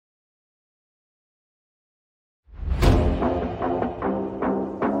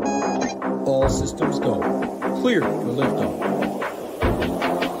systems go. Clear for liftoff.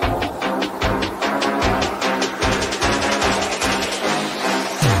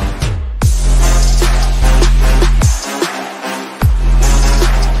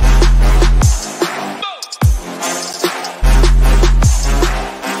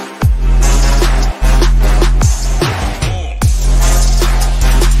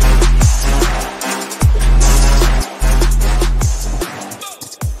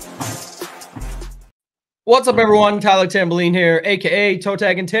 What's up, everyone? Tyler Tamboline here, aka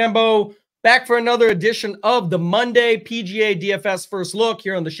ToeTagginTambo, back for another edition of the Monday PGA DFS First Look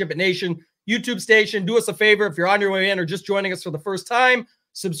here on the SHIPIT Nation YouTube station. Do us a favor, if you're on your way in or just joining us for the first time,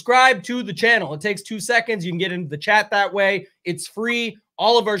 subscribe to the channel. It takes 2 seconds. You can get into the chat that way. It's free.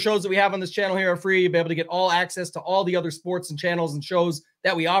 All of our shows that we have on this channel here are free. You'll be able to get all access to all the other sports and channels and shows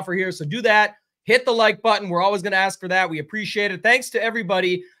that we offer here. So do that. Hit the like button. We're always going to ask for that. We appreciate it. Thanks to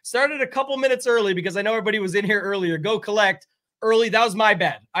everybody. Started a couple minutes early because I know everybody was in here earlier. Go collect early. That was my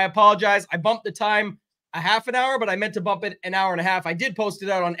bad. I apologize. I bumped the time a half an hour, but I meant to bump it an hour and a half. I did post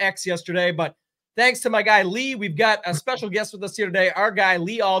it out on X yesterday, but thanks to my guy, Lee. We've got a special guest with us here today. Our guy,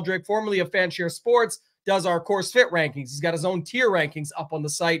 Lee Aldrich, formerly of Fanshare Sports, does our course fit rankings. He's got his own tier rankings up on the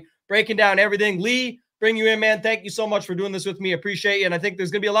site, breaking down everything. Lee, bring you in, man. Thank you so much for doing this with me. Appreciate you. And I think there's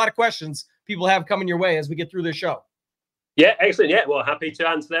going to be a lot of questions people have coming your way as we get through this show. Yeah, excellent. Yeah, well, happy to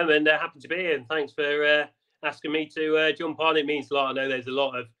answer them and happy to be here. And thanks for asking me to jump on. It means a lot. I know there's a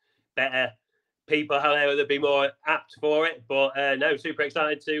lot of better people out there that'd be more apt for it. But no, super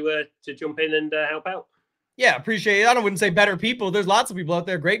excited to jump in and help out. Yeah, appreciate it. I wouldn't say better people. There's lots of people out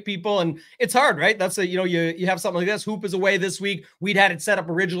there, great people, and it's hard, right? That's a, you have something like this. Hoop is away this week. We'd had it set up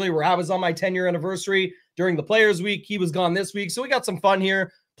originally where I was on my 10-year anniversary during the Players Week. He was gone this week, so we got some fun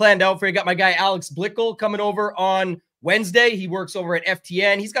here planned out for you. Got my guy Alex Blickel coming over on Wednesday. He works over at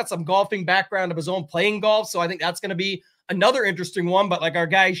FTN. He's got some golfing background of his own, playing golf, so I think that's going to be another interesting one. But like our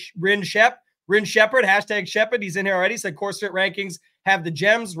guy Rin Shepard, hashtag Shepard, he's in here already. Said course fit rankings have the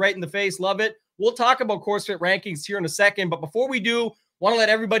gems right in the face. Love it. We'll talk about course fit rankings here in a second. But before we do, want to let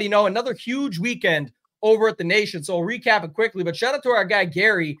everybody know another huge weekend over at the Nation. So I'll recap it quickly. But shout out to our guy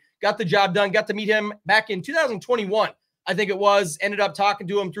Gary. Got the job done. Got to meet him back in 2021. I think it was. Ended up talking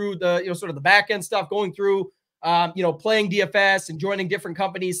to him through the sort of the back end stuff, going through playing DFS and joining different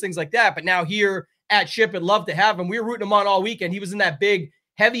companies, things like that. But now here at SHIPIT, love to have him. We were rooting him on all weekend. He was in that big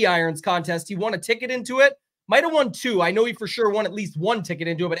heavy irons contest. He won a ticket into it. Might have won 2. I know he for sure won at least 1 ticket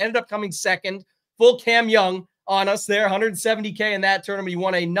into it, but ended up coming second. Full Cam Young on us there, 170K in that tournament. He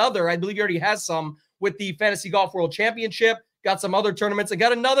won another. I believe he already has some with the Fantasy Golf World Championship. Got some other tournaments. I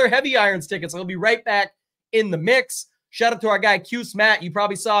got another heavy irons ticket, so he'll be right back in the mix. Shout out to our guy Cuse Matt. You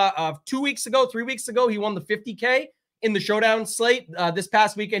probably saw 3 weeks ago, he won the 50K in the showdown slate. This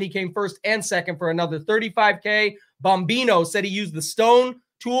past weekend, he came first and second for another 35K. Bombino said he used the Stone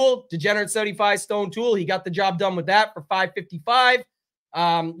tool, Degenerate 75 Stone tool. He got the job done with that for 555.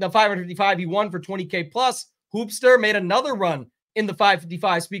 The 555 he won for 20K plus. Hoopster made another run in the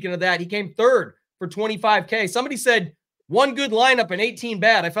 555. Speaking of that, he came third for 25K. Somebody said 1 good lineup and 18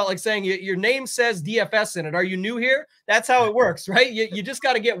 bad. I felt like saying your name says DFS in it. Are you new here? That's how it works, right? You just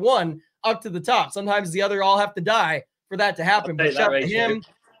got to get one up to the top. Sometimes the other all have to die for that to happen. But shout out to him.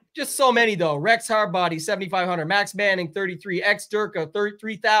 Just so many, though. Rex Harbody, 7,500. Max Manning, 33. X Durka,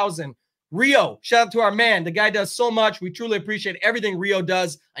 33,000. Rio, shout out to our man. The guy does so much. We truly appreciate everything Rio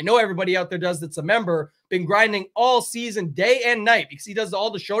does. I know everybody out there does that's a member. Been grinding all season, day and night, because he does all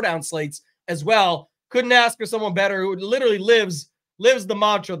the showdown slates as well. Couldn't ask for someone better who literally lives the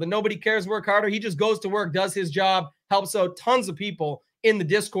mantra that nobody cares, work harder. He just goes to work, does his job, helps out tons of people in the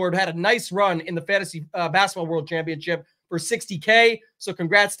Discord. Had a nice run in the Fantasy Basketball World Championship for 60K. So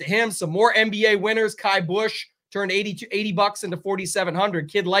congrats to him. Some more NBA winners. Kai Bush turned 80 bucks into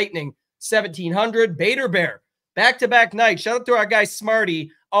 4,700. Kid Lightning, 1,700. Bader Bear, back-to-back nights. Shout out to our guy Smarty,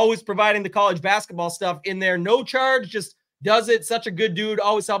 always providing the college basketball stuff in there. No charge, just does it. Such a good dude,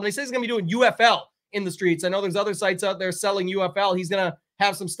 always helping. He says he's going to be doing UFL in the streets. I know there's other sites out there selling UFL. He's going to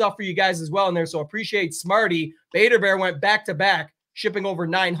have some stuff for you guys as well in there. So appreciate Smarty. Bader Bear went back-to-back, shipping over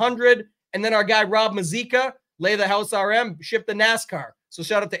 900. And then our guy Rob Mazika, Lay the House RM, shipped the NASCAR. So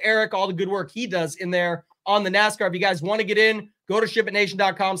shout out to Eric, all the good work he does in there on the NASCAR. If you guys want to get in, go to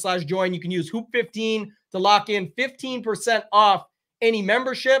shipitnation.com/join. You can use Hoop15 to lock in 15% off any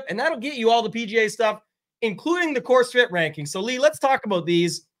membership, and that'll get you all the PGA stuff, including the course fit rankings. So Lee, let's talk about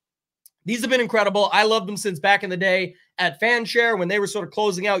these. These have been incredible. I love them since back in the day at Fanshare when they were sort of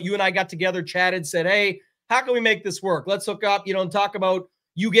closing out. You and I got together, chatted, said, hey, how can we make this work? Let's hook up, and talk about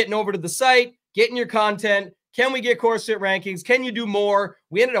you getting over to the site, getting your content, Can we get course fit rankings? Can you do more?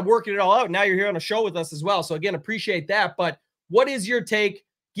 We ended up working it all out. Now you're here on a show with us as well. So again, appreciate that. But what is your take?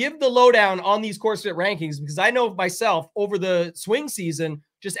 Give the lowdown on these course fit rankings, because I know myself over the swing season,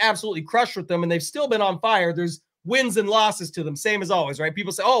 just absolutely crushed with them, and they've still been on fire. There's wins and losses to them, same as always, right?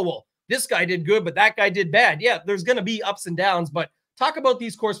 People say, oh, well, this guy did good, but that guy did bad. Yeah, there's going to be ups and downs, but talk about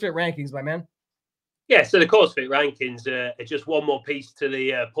these course fit rankings, my man. Yeah, so the course fit rankings are just one more piece to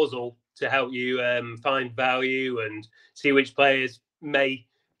the puzzle to help you find value and see which players may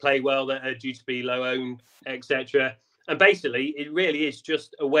play well that are due to be low owned, etc. And basically, it really is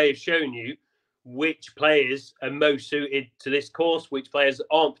just a way of showing you which players are most suited to this course, which players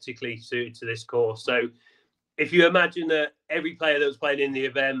aren't particularly suited to this course. So if you imagine that every player that was playing in the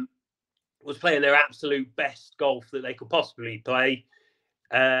event was playing their absolute best golf that they could possibly play,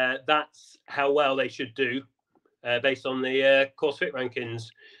 that's how well they should do based on the course fit rankings.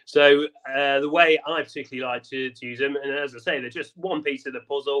 So the way I particularly like to use them, and as I say, they're just one piece of the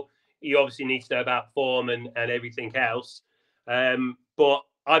puzzle. You obviously need to know about form and everything else. But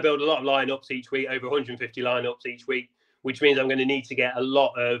I build a lot of lineups each week, over 150 lineups each week, which means I'm going to need to get a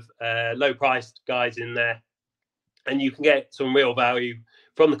lot of low-priced guys in there. And you can get some real value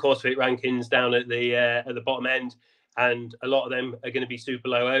from the course fit rankings down at the bottom end. And a lot of them are going to be super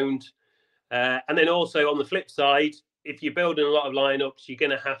low owned. And then also on the flip side, if you're building a lot of lineups, you're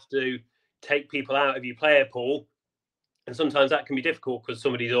going to have to take people out of your player pool. And sometimes that can be difficult because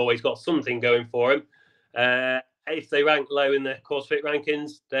somebody's always got something going for them. If they rank low in the course fit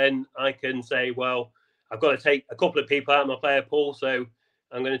rankings, then I can say, well, I've got to take a couple of people out of my player pool. So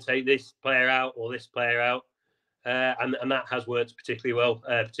I'm going to take this player out or this player out. And that has worked particularly well,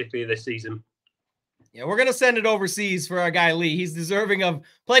 particularly this season. Yeah, we're going to send it overseas for our guy Lee. He's deserving of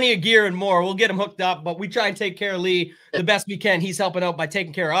plenty of gear and more. We'll get him hooked up, but we try and take care of Lee the best we can. He's helping out by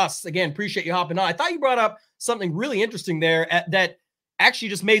taking care of us. Again, appreciate you hopping on. I thought you brought up something really interesting there that actually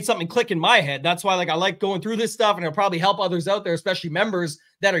just made something click in my head. That's why I like going through this stuff, and it'll probably help others out there, especially members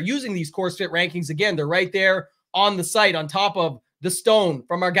that are using these course fit rankings. Again, they're right there on the site on top of the stone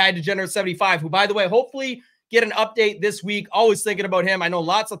from our guy Degenerate 75, who, by the way, hopefully get an update this week. Always thinking about him. I know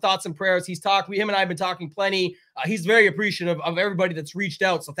lots of thoughts and prayers. Him and I have been talking plenty. He's very appreciative of everybody that's reached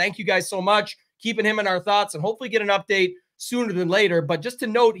out. So thank you guys so much, keeping him in our thoughts, and hopefully get an update sooner than later. But just to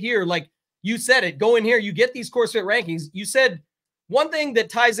note here, like you said it, go in here, you get these course fit rankings. You said one thing that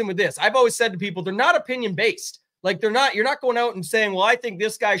ties in with this. I've always said to people, they're not opinion based. Like you're not going out and saying, well, I think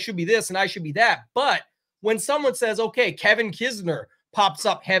this guy should be this and I should be that. But when someone says, okay, Kevin Kisner pops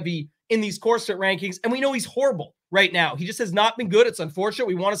up heavy in these course fit rankings, and we know he's horrible right now. He just has not been good. It's unfortunate.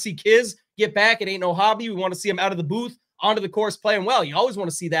 We want to see Kiz get back. It ain't no hobby. We want to see him out of the booth, onto the course, playing well. You always want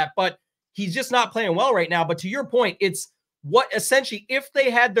to see that, but he's just not playing well right now. But to your point, it's what essentially, if they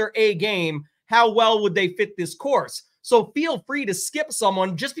had their A game, how well would they fit this course? So feel free to skip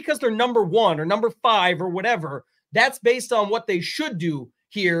someone just because they're number 1 or number 5 or whatever. That's based on what they should do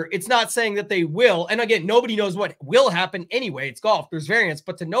here. It's not saying that they will. And again, nobody knows what will happen anyway. It's golf. There's variance.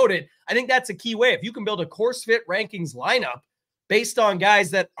 But to note it, I think that's a key way. If you can build a course fit rankings lineup based on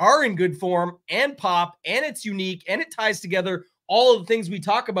guys that are in good form and pop, and it's unique, and it ties together all of the things we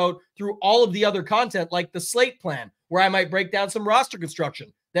talk about through all of the other content, like the slate plan, where I might break down some roster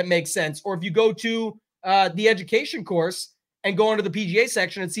construction that makes sense. Or if you go to the education course and go into the PGA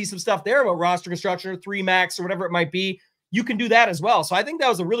section and see some stuff there about roster construction or 3 max or whatever it might be, you can do that as well. So I think that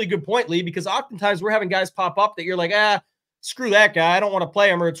was a really good point, Lee, because oftentimes we're having guys pop up that you're like, screw that guy. I don't want to play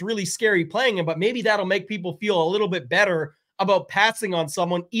him, or it's really scary playing him, but maybe that'll make people feel a little bit better about passing on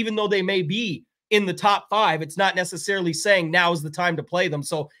someone, even though they may be in the top 5. It's not necessarily saying now is the time to play them.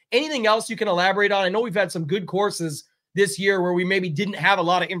 So anything else you can elaborate on? I know we've had some good courses this year where we maybe didn't have a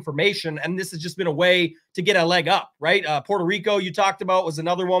lot of information, and this has just been a way to get a leg up, right? Puerto Rico, you talked about, was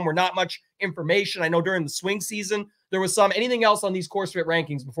another one where not much information. I know during the swing season, there was some. Anything else on these course fit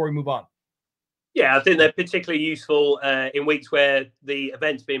rankings before we move on? Yeah, I think they're particularly useful in weeks where the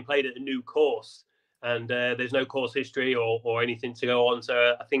event's being played at a new course and there's no course history or anything to go on.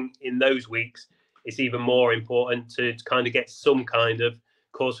 So I think in those weeks, it's even more important to kind of get some kind of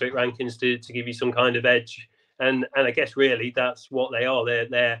course fit rankings to give you some kind of edge. And I guess really that's what they are.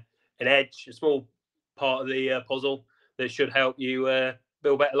 They're an edge, a small part of the puzzle that should help you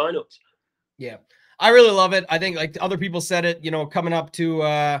build better lineups. Yeah, I really love it. I think like other people said it, coming up to,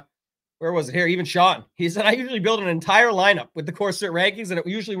 where was it here? Even Sean, he said, I usually build an entire lineup with the course fit rankings and it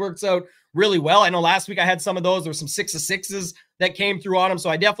usually works out really well. I know last week I had some of those. There were some 6 of 6s that came through on them.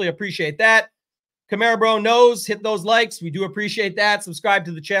 So I definitely appreciate that. Camaro Bro knows, hit those likes. We do appreciate that. Subscribe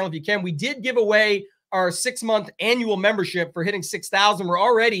to the channel if you can. We did give away our 6-month annual membership for hitting 6,000. We're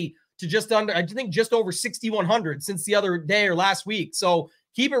already to just under, I think just over 6,100 since the other day or last week. So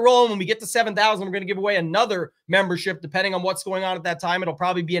keep it rolling. When we get to 7,000, we're going to give away another membership, depending on what's going on at that time. It'll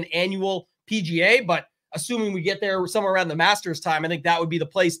probably be an annual PGA, but assuming we get there somewhere around the Masters time, I think that would be the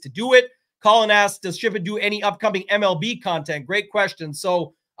place to do it. Colin asks, does SHIPIT do any upcoming MLB content? Great question.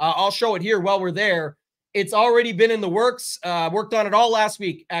 So I'll show it here while we're there. It's already been in the works. Worked on it all last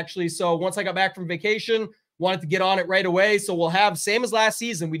week, actually. So once I got back from vacation, wanted to get on it right away. So we'll have, same as last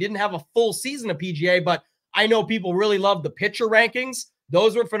season, we didn't have a full season of PGA, but I know people really love the pitcher rankings.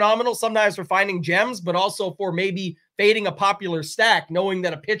 Those were phenomenal, sometimes for finding gems, but also for maybe fading a popular stack, knowing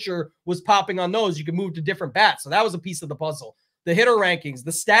that a pitcher was popping on those. You can move to different bats. So that was a piece of the puzzle. The hitter rankings,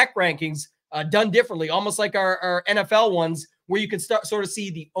 the stack rankings, done differently, almost like our NFL ones, where you can sort of see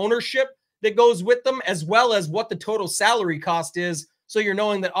the ownership that goes with them, as well as what the total salary cost is. So you're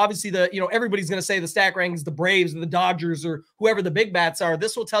knowing that obviously everybody's going to say the stack rankings, the Braves or the Dodgers or whoever the big bats are.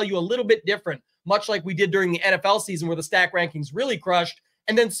 This will tell you a little bit different, much like we did during the NFL season where the stack rankings really crushed.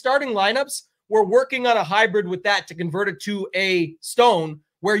 And then starting lineups, we're working on a hybrid with that to convert it to a stone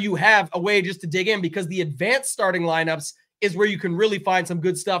where you have a way just to dig in, because the advanced starting lineups is where you can really find some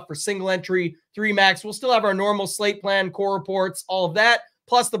good stuff for single entry, 3 max. We'll still have our normal slate plan, core reports, all of that,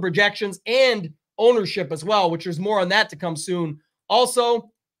 plus the projections and ownership as well, which there's more on that to come soon. Also,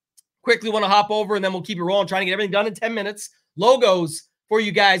 quickly want to hop over and then we'll keep it rolling, trying to get everything done in 10 minutes. Logos for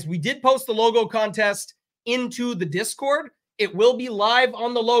you guys. We did post the logo contest into the Discord. It will be live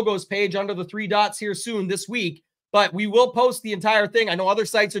on the logos page under the 3 dots here soon this week, but we will post the entire thing. I know other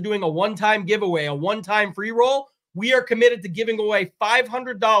sites are doing a one-time giveaway, a one-time free roll. We are committed to giving away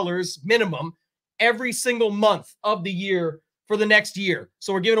 $500 minimum every single month of the year for the next year.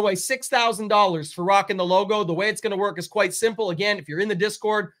 So we're giving away $6,000 for rocking the logo. The way it's going to work is quite simple. Again, if you're in the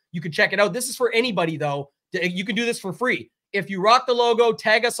Discord, you can check it out. This is for anybody, though. You can do this for free. If you rock the logo,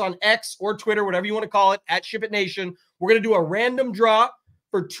 tag us on X or Twitter, whatever you want to call it, at SHIPIT Nation. We're going to do a random draw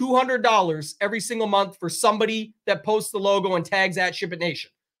for $200 every single month for somebody that posts the logo and tags at SHIPIT Nation.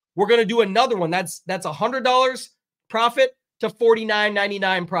 We're going to do another one. That's $100 profit to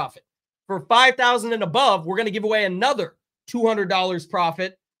 $49.99 profit. For $5,000 and above, we're going to give away another $200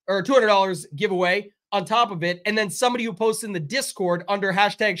 profit, or $200 giveaway on top of it. And then somebody who posts in the Discord under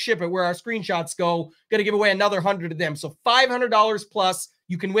hashtag SHIPIT, where our screenshots go, going to give away another 100 of them. So $500 plus.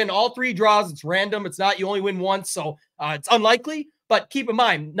 You can win all 3 draws. It's random. It's not, you only win once. So it's unlikely, but keep in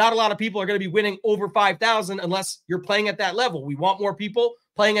mind, not a lot of people are going to be winning over 5,000 unless you're playing at that level. We want more people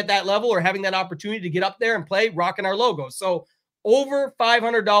playing at that level or having that opportunity to get up there and play rocking our logo. So over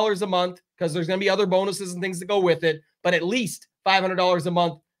 $500 a month, because there's going to be other bonuses and things that go with it, but at least $500 a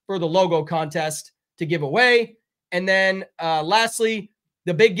month for the logo contest to give away. And then lastly,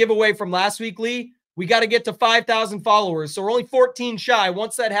 the big giveaway from last week, Lee, we got to get to 5,000 followers. So we're only 14 shy.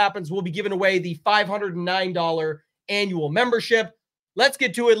 Once that happens, we'll be giving away the $509 annual membership. Let's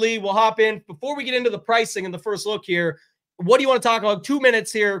get to it, Lee. We'll hop in. Before we get into the pricing and the first look here, what do you want to talk about? 2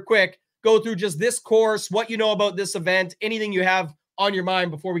 minutes here, quick. Go through just this course, what you know about this event, anything you have on your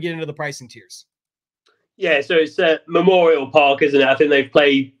mind before we get into the pricing tiers. Yeah, so it's Memorial Park, isn't it? I think they've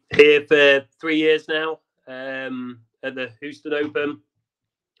played here for 3 years now at the Houston Open.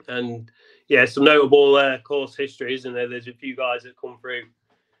 And yeah, some notable course history, isn't there? There's a few guys that come through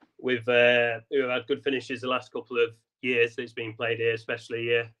with who have had good finishes the last couple of years that it's been played here,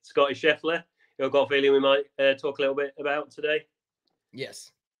 especially Scotty Scheffler, who I've got a feeling we might talk a little bit about today.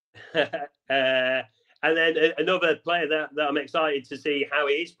 Yes. And then another player that I'm excited to see how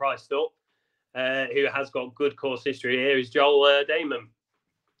he is priced up, who has got good course history here, is Joel Damon.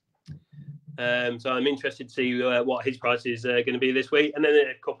 So I'm interested to see what his price is going to be this week. And then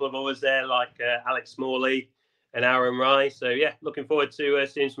a couple of others there, like Alex Smalley and Aaron Rice. So, yeah, looking forward to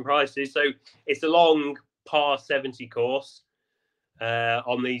seeing some prices. So it's a long par 70 course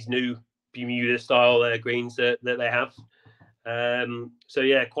on these new Bermuda-style greens that they have. So,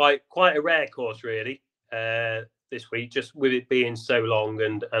 yeah, quite a rare course, really, this week, just with it being so long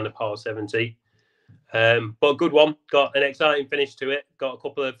and a par 70. But a good one. Got an exciting finish to it. Got a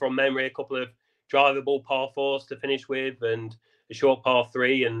couple of, from memory, a couple of drivable par 4s to finish with, and a short par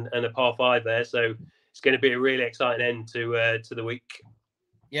 3 and a par 5 there. So it's going to be a really exciting end to the week.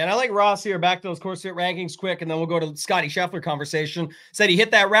 Yeah, and I like Ross here. Back to those course fit rankings quick, and then we'll go to Scotty Scheffler conversation. Said he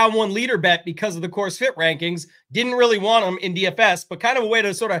hit that round 1 leader bet because of the course fit rankings. Didn't really want him in DFS, but kind of a way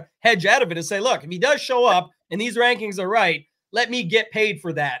to sort of hedge out of it is say, look, if he does show up and these rankings are right, let me get paid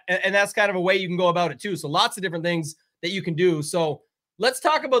for that. And that's kind of a way you can go about it too. So lots of different things that you can do. So let's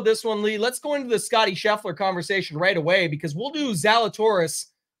talk about this one, Lee. Let's go into the Scotty Scheffler conversation right away, because we'll do Zalatoris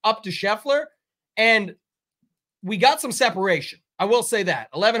up to Scheffler. And we got some separation. I will say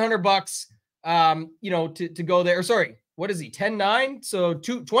that $1,100, you know, to go there. Or sorry, what is he? 10-9. So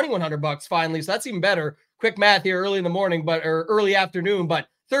 $2,100 finally. So that's even better. Quick math here early in the morning, or early afternoon, but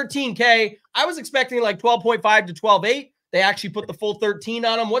 13K. I was expecting like 12.5 to 12.8. They actually put the full 13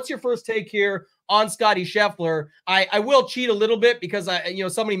 on him. What's your first take here on Scottie Scheffler? I will cheat a little bit because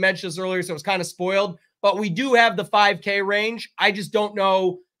somebody mentioned this earlier, so it was kind of spoiled, but we do have the 5K range. I just don't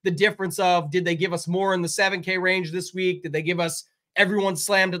know the difference of, did they give us more in the 7K range this week? Did they give us everyone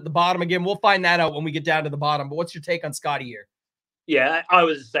slammed at the bottom again? We'll find that out when we get down to the bottom, but what's your take on Scottie here? Yeah, I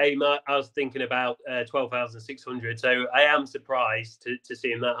was the same. I was thinking about 12,600. So I am surprised to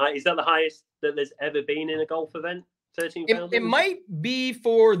see him that high. Is that the highest that there's ever been in a golf event? 13,000? It might be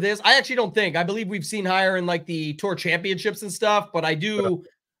for this. I actually don't think. I believe we've seen higher in like the tour championships and stuff, but I do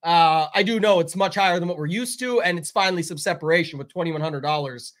know it's much higher than what we're used to, and it's finally some separation with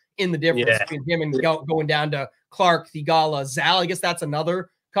 $2,100 in the difference between him and going down to Clark, Thigala, Zal. I guess that's another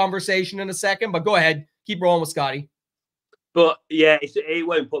conversation in a second, but go ahead, keep rolling with Scottie. But yeah, it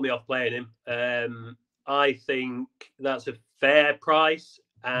won't put me off playing him. I think that's a fair price,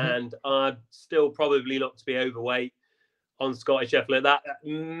 and I'd still probably look to be overweight on Scottie Scheffler. That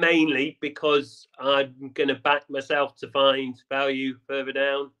mainly because I'm going to back myself to find value further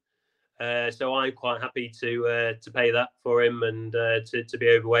down. So I'm quite happy to pay that for him and to be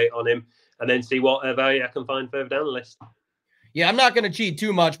overweight on him, and then see what value I can find further down the list. Yeah, I'm not going to cheat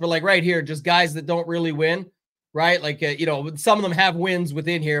too much, but like right here, just guys that don't really win. Right? Like, some of them have wins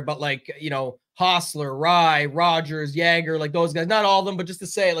within here, but like, Hostler, Rye, Rogers, Jaeger, like those guys, not all of them, but just to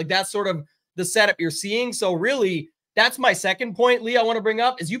say, like, that's sort of the setup you're seeing. So really, that's my second point, Lee, I want to bring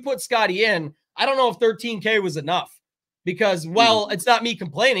up is you put Scottie in. I don't know if 13K was enough because, well, it's not me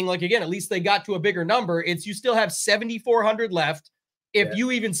complaining. Like, again, at least they got to a bigger number. It's you still have 7,400 left. If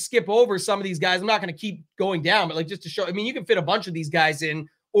you even skip over some of these guys, I'm not going to keep going down, but like just to show, I mean, you can fit a bunch of these guys in,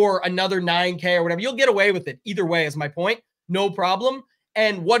 or another 9K or whatever. You'll get away with it. Either way is my point. No problem.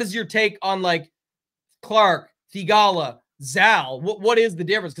 And what is your take on like Clark, Thigala, Zal? What is the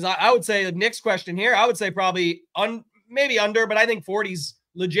difference? Because I would say the next question here, I would say probably maybe under, but I think 40's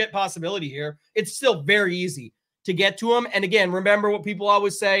legit possibility here. It's still very easy to get to him. And again, remember what people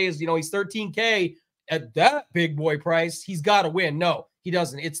always say is, he's 13K at that big boy price. He's got to win. No, he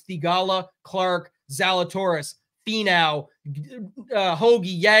doesn't. It's Thigala, Clark, Zalatoris, Finau,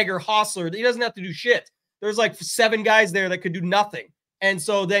 Hoagie, Jaeger, Hostler. He doesn't have to do shit. There's like 7 guys there that could do nothing. And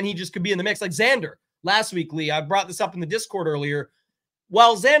so then he just could be in the mix. Like Xander last week, Lee, I brought this up in the Discord earlier.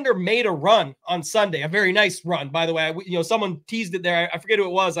 While Xander made a run on Sunday, a very nice run, by the way, someone teased it there. I forget who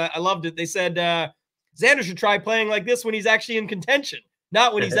it was. I loved it. They said Xander should try playing like this when he's actually in contention,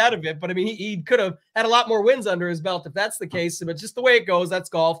 not when he's out of it. But I mean, he could have had a lot more wins under his belt if that's the case. But just the way it goes, that's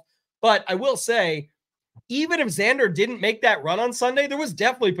golf. But I will say, even if Xander didn't make that run on Sunday, there was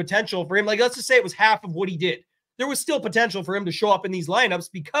definitely potential for him. Like, let's just say it was half of what he did. There was still potential for him to show up in these lineups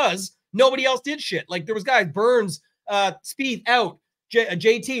because nobody else did shit. Like, there was guys, Burns, Spieth out,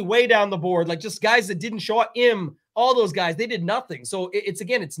 JT way down the board, like just guys that didn't show up, all those guys, they did nothing. So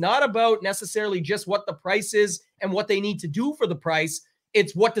it's not about necessarily just what the price is and what they need to do for the price.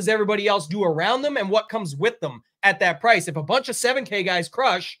 It's what does everybody else do around them and what comes with them at that price. If a bunch of 7K guys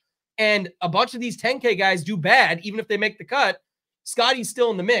crush, and a bunch of these 10K guys do bad, even if they make the cut, Scottie's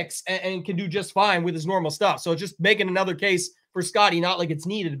still in the mix and can do just fine with his normal stuff. So just making another case for Scottie, not like it's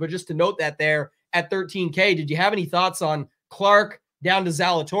needed, but just to note that there at 13K. Did you have any thoughts on Clark down to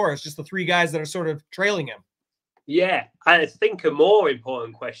Zalatoris, just the 3 guys that are sort of trailing him? Yeah, I think a more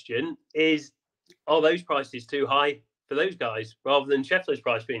important question is, are those prices too high for those guys rather than Scheffler's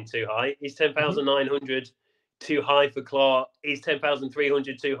price being too high? Is 10,900 too high for Clark? Is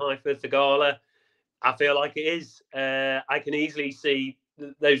 10,300 too high for Thigala? I feel like it is. I can easily see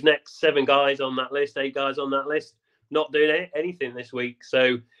those next 7 guys on that list, 8 guys on that list, not doing anything this week.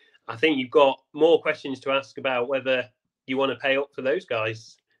 So I think you've got more questions to ask about whether you want to pay up for those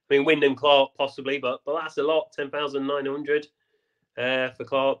guys. I mean, Wyndham Clark possibly, but that's a lot, 10,900 for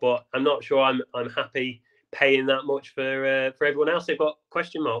Clark. But I'm not sure I'm happy paying that much for everyone else. They've got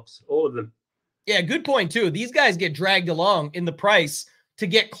question marks, all of them. Yeah, good point too. These guys get dragged along in the price to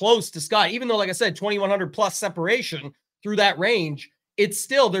get close to Scott, even though, like I said, 2,100 plus separation through that range. It's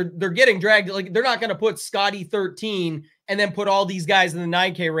still they're getting dragged. Like they're not going to put Scottie 13 and then put all these guys in the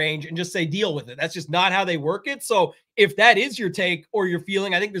 9K range and just say deal with it. That's just not how they work it. So if that is your take or your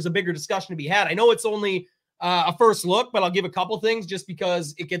feeling, I think there's a bigger discussion to be had. I know it's only a first look, but I'll give a couple things just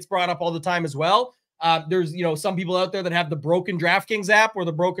because it gets brought up all the time as well. There's some people out there that have the broken DraftKings app or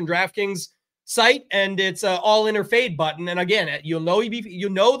the broken DraftKings site, and it's all in or fade button. And again, you'll know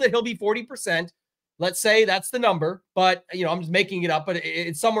that he'll be 40%. let's say that's the number, but I'm just making it up, but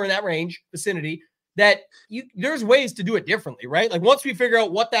it's somewhere in that range vicinity, that there's ways to do it differently, right? Like once we figure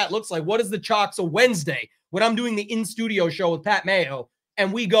out what that looks like, what is the chalk? So Wednesday, when I'm doing the in-studio show with Pat Mayo,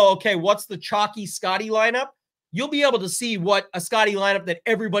 and we go, okay, what's the chalky Scotty lineup? You'll be able to see what a Scotty lineup that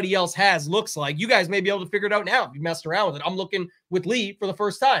everybody else has looks like. You guys may be able to figure it out now if you messed around with it. I'm looking with Lee for the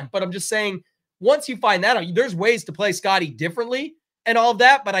first time, but I'm just saying, once you find that out, there's ways to play Scotty differently and all of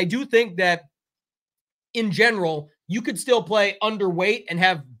that. But I do think that in general, you could still play underweight and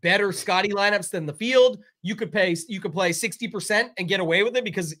have better Scotty lineups than the field. You could play 60% and get away with it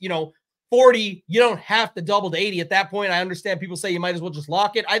because, 40, you don't have to double to 80 at that point. I understand people say you might as well just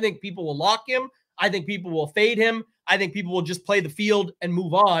lock it. I think people will lock him. I think people will fade him. I think people will just play the field and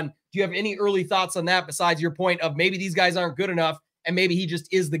move on. Do you have any early thoughts on that besides your point of maybe these guys aren't good enough and maybe he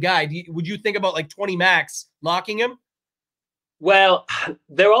just is the guy? Would you think about like 20 max locking him? Well,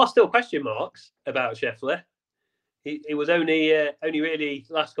 there are still question marks about Scheffler. It was only really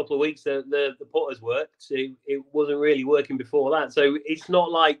last couple of weeks that the putters worked. It wasn't really working before that. So it's not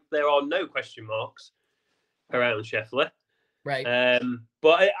like there are no question marks around Scheffler. Right.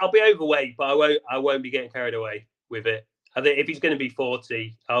 But I'll be overweight, but I won't be getting carried away with it. I think if he's going to be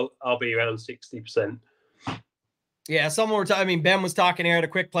 40, I'll be around 60%. Yeah, Ben was talking here at a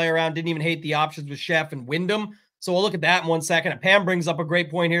quick play around, didn't even hate the options with Sheff and Wyndham. So we'll look at that in 1 second. And Pam brings up a great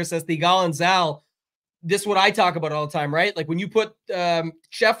point here, says Theegala and Zal. This is what I talk about all the time, right? Like when you put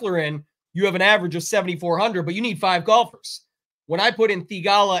Scheffler in, you have an average of 7,400, but you need 5 golfers. When I put in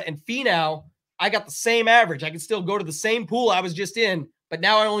Theegala and Finau, I got the same average. I can still go to the same pool I was just in, but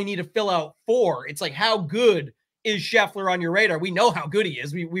now I only need to fill out 4. It's like, how good is Scheffler on your radar? We know how good he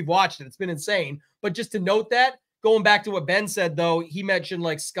is. We've watched it. It's been insane. But just to note that, going back to what Ben said, though, he mentioned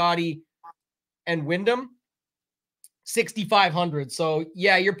like Scotty and Wyndham, 6,500. So,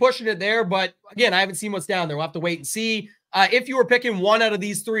 yeah, you're pushing it there. But, again, I haven't seen what's down there. We'll have to wait and see. If you were picking one out of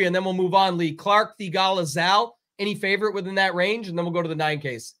these 3, and then we'll move on, Lee, Clark, Theegala, Zal, any favorite within that range? And then we'll go to the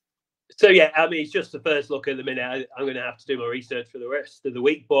 9Ks. So, yeah, I mean, it's just the first look at the minute. I'm going to have to do my research for the rest of the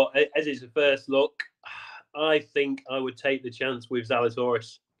week. But as it's the first look, I think I would take the chance with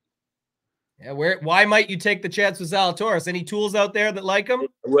Zalatoris. Yeah, why might you take the chance with Zalatoris? Any tools out there that like him?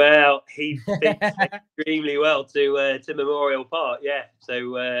 Well, he fits extremely well to Memorial Park. Yeah,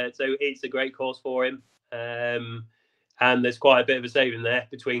 so it's a great course for him, and there's quite a bit of a saving there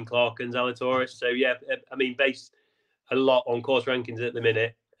between Clark and Zalatoris. So yeah, I mean, based a lot on course rankings at the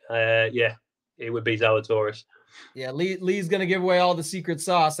minute, yeah, it would be Zalatoris. Yeah, Lee's going to give away all the secret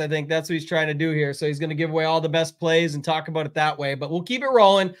sauce. I think that's what he's trying to do here. So he's going to give away all the best plays and talk about it that way. But we'll keep it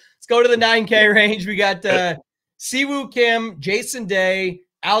rolling. Let's go to the 9K range. We got Siwoo Kim, Jason Day,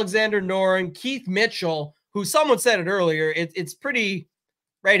 Alexander Noren, Keith Mitchell, who someone said it earlier. It's pretty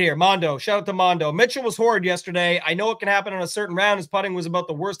right here. Mondo, shout out to Mondo. Mitchell was horrid yesterday. I know it can happen on a certain round. His putting was about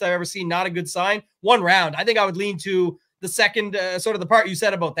the worst I've ever seen. Not a good sign. One round. I think I would lean to the second, sort of the part you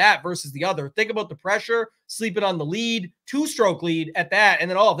said about that versus the other. Think about the pressure, sleeping on the lead, 2-stroke lead at that, and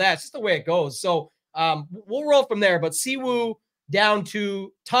then all of that. It's just the way it goes. So we'll roll from there. But Siwoo down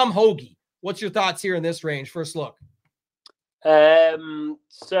to Tom Hoge. What's your thoughts here in this range? First look.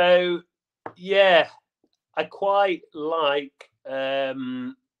 So, yeah, I quite like how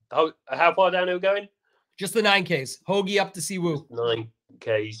far down are we going? Just the 9Ks. Hoge up to Siwoo.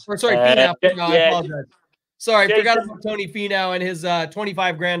 9Ks. Or sorry, Finau. I apologize. Sorry, Jason, forgot about Tony Finau and his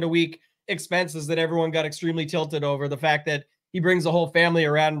 25 grand a week expenses that everyone got extremely tilted over. The fact that he brings the whole family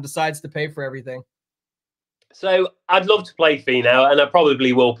around and decides to pay for everything. So I'd love to play Finau, and I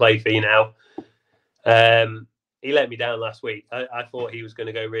probably will play Finau. He let me down last week. I thought he was going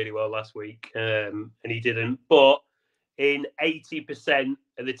to go really well last week, and he didn't. But in 80%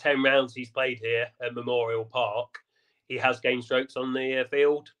 of the 10 rounds he's played here at Memorial Park, he has gained strokes on the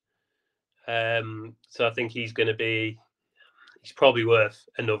field. So I think he's probably worth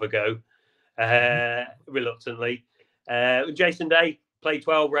another go, reluctantly. Jason Day played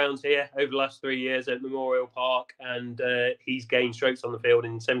 12 rounds here over the last 3 years at Memorial Park, and he's gained strokes on the field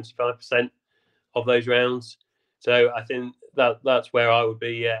in 75% of those rounds. So I think that's where I would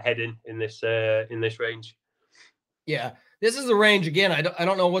be heading in this range. Yeah, this is a range again. I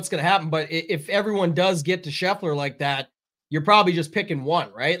don't know what's going to happen, but if everyone does get to Scheffler like that, you're probably just picking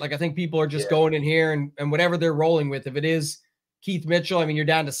one, right? Like I think people are just going in here and whatever they're rolling with. If it is Keith Mitchell, I mean, you're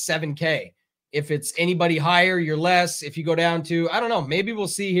down to 7K. If it's anybody higher, you're less. If you go down to, I don't know, maybe we'll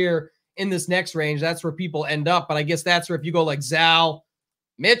see here in this next range. That's where people end up. But I guess that's where if you go like Zal,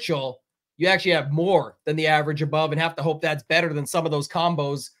 Mitchell, you actually have more than the average above and have to hope that's better than some of those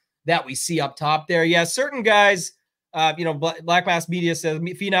combos that we see up top there. Yeah, certain guys, Black Bass Media says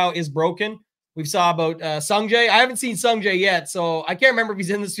Finau is broken. We saw about Sungjae. I haven't seen Sungjae yet, so I can't remember if he's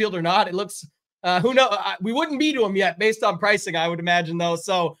in this field or not. It looks, who knows? We wouldn't be to him yet based on pricing, I would imagine, though.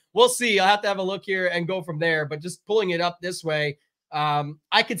 So we'll see. I'll have to have a look here and go from there. But just pulling it up this way,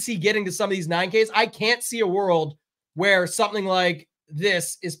 I could see getting to some of these 9Ks. I can't see a world where something like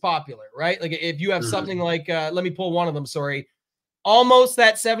this is popular, right? Like if you have something like, let me pull one of them, sorry. Almost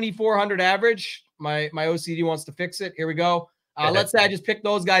that 7,400 average. My OCD wants to fix it. Here we go. Let's say I just pick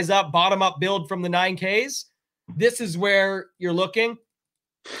those guys up, bottom up build from the 9Ks. This is where you're looking.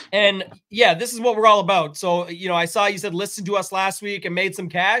 And yeah, this is what we're all about. So, you know, I saw you said, listen to us last week and made some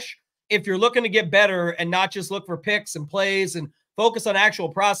cash. If you're looking to get better and not just look for picks and plays and focus on actual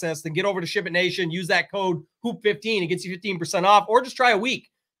process, then get over to SHIPIT Nation, use that code HOOP15. It gets you 15% off, or just try a week.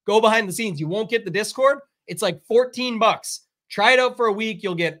 Go behind the scenes. You won't get the Discord. It's like $14. Try it out for a week.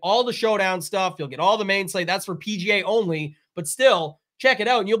 You'll get all the showdown stuff. You'll get all the main slate. That's for PGA only. But still, check it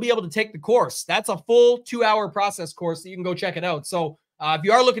out, and you'll be able to take the course. That's a full 2-hour process course that you can go check it out. So if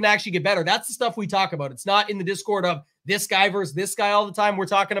you are looking to actually get better, that's the stuff we talk about. It's not in the Discord of this guy versus this guy all the time. We're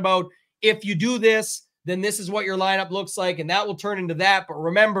talking about if you do this, then this is what your lineup looks like, and that will turn into that. But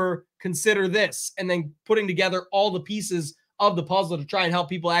remember, consider this, and then putting together all the pieces of the puzzle to try and help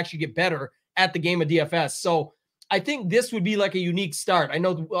people actually get better at the game of DFS. So I think this would be like a unique start. I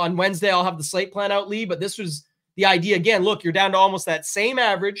know on Wednesday I'll have the slate plan out, Lee, but this was the idea. Again, look, you're down to almost that same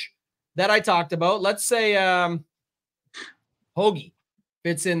average that I talked about. Let's say Hoagie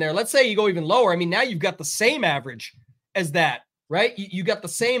fits in there. Let's say you go even lower. I mean, now you've got the same average as that, right? You got the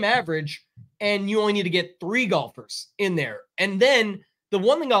same average, and you only need to get 3 golfers in there. And then the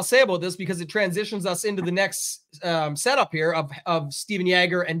one thing I'll say about this, because it transitions us into the next setup here of Steven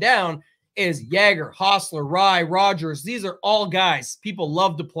Jaeger and down, is Jaeger, Hostler, Rye, Rogers. These are all guys people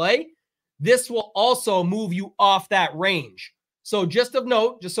love to play. This will also move you off that range. So just of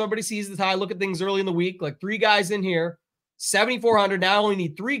note, just so everybody sees this, how I look at things early in the week, like 3 guys in here, 7,400. Now I only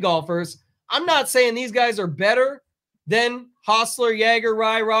need 3 golfers. I'm not saying these guys are better than Hostler, Jaeger,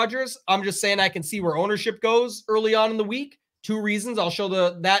 Rye, Rogers. I'm just saying I can see where ownership goes early on in the week. 2 reasons. I'll show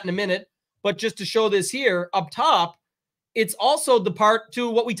that in a minute. But just to show this here up top, it's also the part to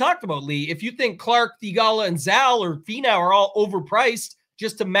what we talked about, Lee. If you think Clark, Thigala, and Zal or Finau are all overpriced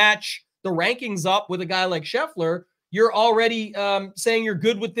just to match the rankings up with a guy like Scheffler, you're already saying you're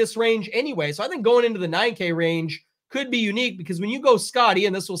good with this range anyway. So I think going into the 9K range could be unique, because when you go Scotty,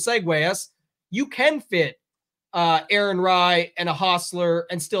 and this will segue us, you can fit Aaron Rye and a Hostler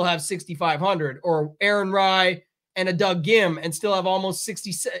and still have 6,500, or Aaron Rye and a Doug Gim and still have almost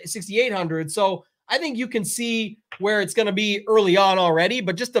 6,800. So I think you can see where it's going to be early on already,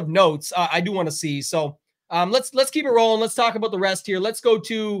 but just of notes, I do want to see. So let's keep it rolling. Let's talk about the rest here. Let's go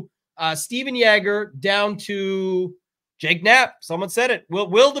to Steven Jaeger down to Jake Knapp. Someone said it.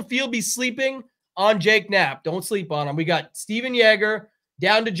 Will the field be sleeping on Jake Knapp? Don't sleep on him. We got Steven Jaeger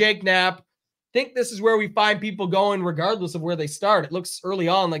down to Jake Knapp. Think this is where we find people going regardless of where they start. It looks early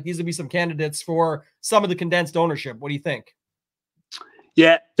on like these would be some candidates for some of the condensed ownership. What do you think?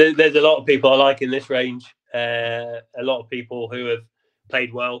 Yeah, there's a lot of people I like in this range. A lot of people who have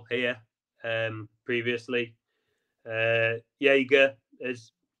played well here previously. Jaeger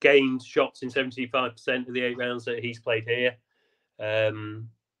has gained shots in 75% of the 8 rounds that he's played here.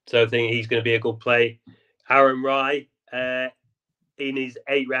 So I think he's going to be a good play. Aaron Rye, in his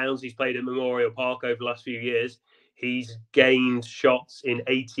 8 rounds he's played at Memorial Park over the last few years, he's gained shots in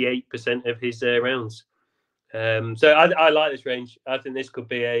 88% of his rounds. So I like this range. I think this could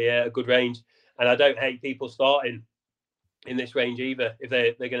be a good range, and I don't hate people starting in this range either if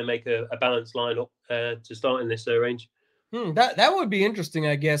they're going to make a balanced lineup to start in this range. That would be interesting,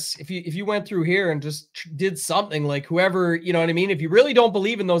 I guess, if you went through here and just did something like whoever, you know what I mean? If you really don't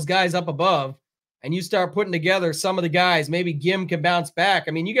believe in those guys up above and you start putting together some of the guys, maybe Gim can bounce back.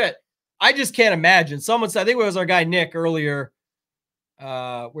 I mean, I just can't imagine. Someone said, I think it was our guy Nick earlier.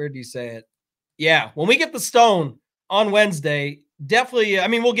 Where did you say it? Yeah, when we get the stone on Wednesday, definitely. I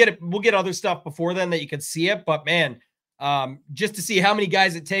mean, we'll get other stuff before then that you can see it. But man, just to see how many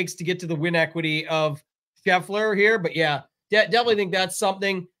guys it takes to get to the win equity of Scheffler here. But yeah, definitely think that's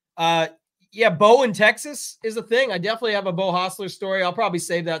something. Yeah, Bo in Texas is a thing. I definitely have a Bo Hostler story. I'll probably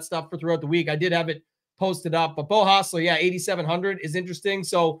save that stuff for throughout the week. I did have it posted up, but Bo Hostler, yeah, 8,700 is interesting.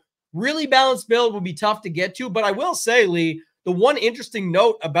 So really balanced build will be tough to get to. But I will say, Lee, the one interesting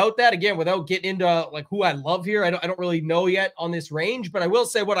note about that, again, without getting into like who I love here, I don't really know yet on this range, but I will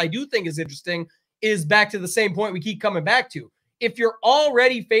say what I do think is interesting is back to the same point we keep coming back to. If you're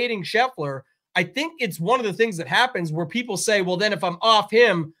already fading Scheffler, I think it's one of the things that happens where people say, well, then if I'm off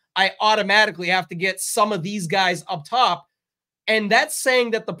him, I automatically have to get some of these guys up top. And that's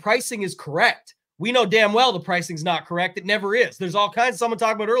saying that the pricing is correct. We know damn well the pricing's not correct. It never is. There's all kinds. Someone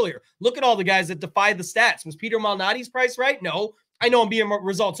talked about earlier. Look at all the guys that defied the stats. Was Peter Malnati's price right? No. I know I'm being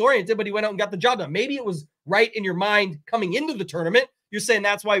results oriented, but he went out and got the job done. Maybe it was right in your mind coming into the tournament. You're saying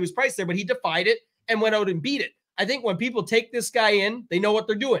that's why he was priced there, but he defied it and went out and beat it. I think when people take this guy in, they know what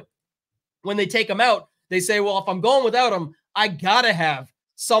they're doing. When they take him out, they say, well, if I'm going without him, I got to have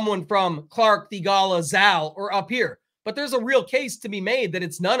someone from Clark, Theegala, Zal, or up here. But there's a real case to be made that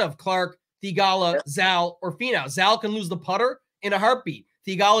it's none of Clark, Theegala, Zal, or Finau. Zal can lose the putter in a heartbeat.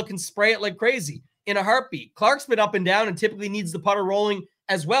 Theegala can spray it like crazy in a heartbeat. Clark's been up and down and typically needs the putter rolling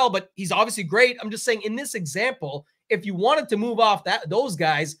as well, but he's obviously great. I'm just saying in this example, if you wanted to move off those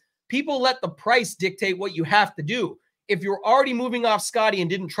guys, people let the price dictate what you have to do. If you're already moving off Scotty and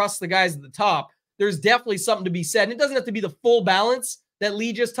didn't trust the guys at the top, there's definitely something to be said. And it doesn't have to be the full balance that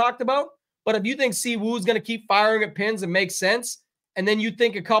Lee just talked about, but if you think Si Woo's going to keep firing at pins and make sense, and then you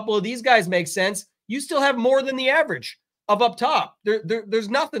think a couple of these guys make sense, you still have more than the average of up top. There's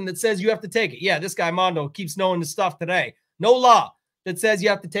nothing that says you have to take it. Yeah, this guy Mondo keeps knowing the stuff today. No law that says you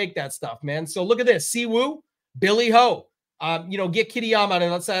have to take that stuff, man. So look at this. Si Woo, Billy Ho. Get Kitayama out of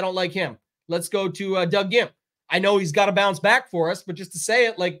it. Let's say I don't like him. Let's go to Doug Gimp. I know he's got to bounce back for us, but just to say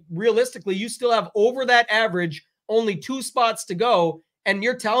it, like realistically, you still have over that average, only 2 spots to go. And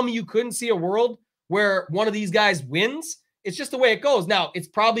you're telling me you couldn't see a world where one of these guys wins? It's just the way it goes. Now, it's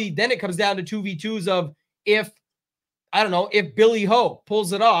probably, then it comes down to 2v2s of if Billy Ho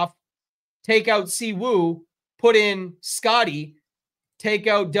pulls it off, take out Si Woo, put in Scotty, take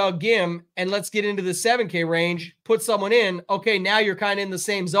out Doug Gim, and let's get into the 7K range, put someone in. Okay, now you're kind of in the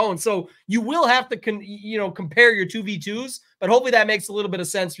same zone. So you will have to, compare your 2v2s, but hopefully that makes a little bit of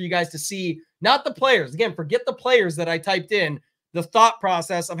sense for you guys to see, not the players. Again, forget the players that I typed in, the thought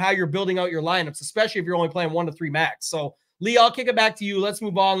process of how you're building out your lineups, especially if you're only playing 1 to 3 max. So Lee, I'll kick it back to you. Let's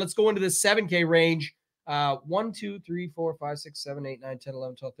move on. Let's go into this 7K range. 1, 2, 3, 4, 5, 6, 7, 8, 9, 10,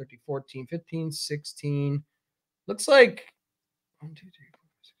 11, 12, 13, 14, 15, 16. Looks like 1, 2, 3, 4,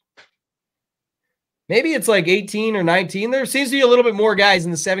 5, 6. Maybe it's like 18 or 19. There seems to be a little bit more guys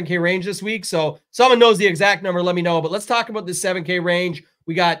in the 7K range this week. So someone knows the exact number, let me know. But let's talk about this 7K range.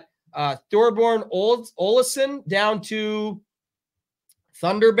 We got Thorborn Olesen down to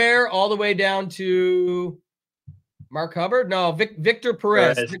Thunder Bear, all the way down to Mark Hubbard? No, Victor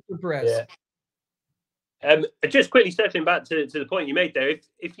Perez. Victor Perez. Yeah. Just quickly circling back to the point you made there,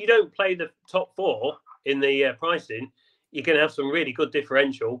 if you don't play the top 4 in the pricing, you're going to have some really good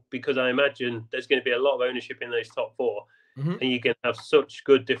differential, because I imagine there's going to be a lot of ownership in those top 4, and you're going to have such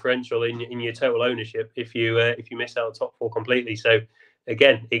good differential in your total ownership if you miss out on top 4 completely. So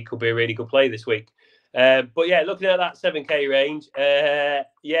again, it could be a really good play this week. But yeah, looking at that 7K range,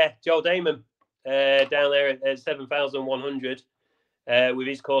 Joel Damon down there at 7,100 with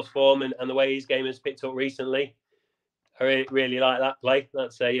his course form and the way his game has picked up recently. I really like that play.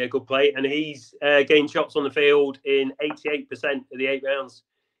 That's a good play. And he's gained shots on the field in 88% of the 8 rounds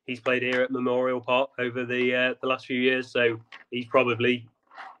he's played here at Memorial Park over the last few years. So he's probably,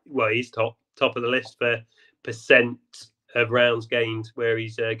 he's top of the list for percent of rounds gained where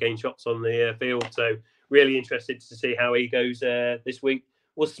he's gained shots on the field. So really interested to see how he goes this week.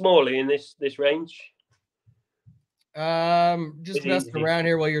 Was Smalley in this range? Just messing around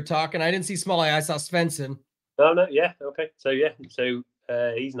here while you're talking. I didn't see Smalley. I saw Svensson. Oh, no, yeah, okay. So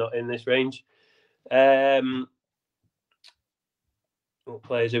he's not in this range. What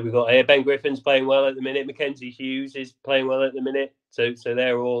players have we got here? Ben Griffin's playing well at the minute. Mackenzie Hughes is playing well at the minute. So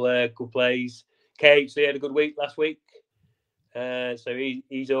they're all good plays. KHC had a good week last week. So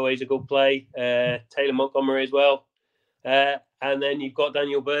he's always a good play. Taylor Montgomery as well. And then you've got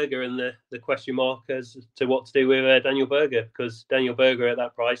Daniel Berger and the question mark as to what to do with Daniel Berger, because Daniel Berger at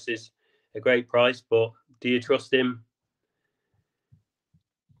that price is a great price, but do you trust him?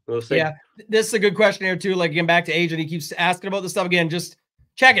 We'll see. Yeah, this is a good question here too. Like, getting back to Agent, he keeps asking about this stuff again. Just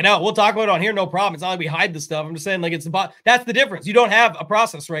check it out. We'll talk about it on here. No problem. It's not like we hide the stuff. I'm just saying, like, that's the difference. You don't have a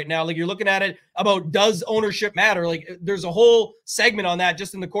process right now. Like, you're looking at it about, does ownership matter? Like, there's a whole segment on that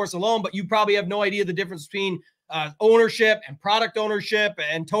just in the course alone, but you probably have no idea the difference between ownership and product ownership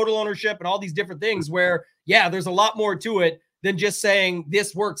and total ownership and all these different things where, yeah, there's a lot more to it than just saying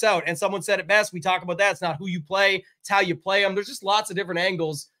this works out. And someone said it best. We talk about that. It's not who you play. It's how you play them. There's just lots of different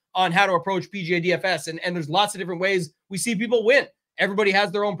angles on how to approach PGA DFS. And there's lots of different ways we see people win. Everybody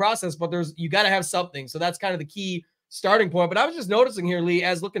has their own process, but you got to have something. So that's kind of the key starting point. But I was just noticing here, Lee,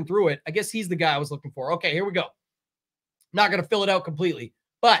 as looking through it, I guess he's the guy I was looking for. Okay, here we go. Not going to fill it out completely,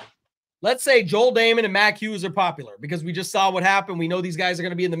 but let's say Joel Damon and Mac Hughes are popular because we just saw what happened. We know these guys are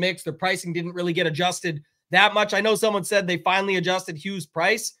going to be in the mix. Their pricing didn't really get adjusted that much. I know someone said they finally adjusted Hughes'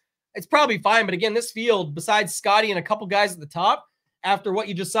 price. It's probably fine. But again, this field, besides Scotty and a couple guys at the top, after what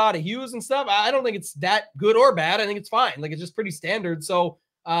you just saw to Hughes and stuff, I don't think it's that good or bad. I think it's fine. Like, it's just pretty standard. So,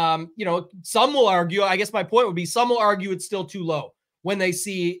 you know, some will argue, I guess my point would be, some will argue it's still too low when they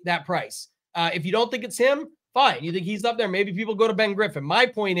see that price. If you don't think it's him, fine. You think he's up there, maybe people go to Ben Griffin. My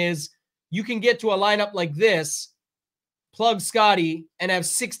point is, you can get to a lineup like this, plug Scotty, and have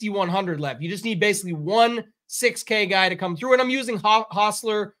 6,100 left. You just need basically one 6K guy to come through. And I'm using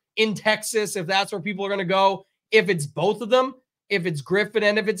Hostler in Texas, if that's where people are going to go. If it's both of them, if it's Griffin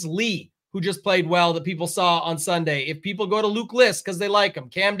and if it's Lee, who just played well that people saw on Sunday, if people go to Luke List because they like him,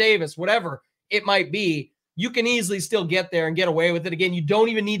 Cam Davis, whatever it might be, you can easily still get there and get away with it. Again, you don't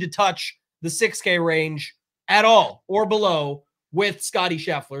even need to touch the 6K range at all or below with Scotty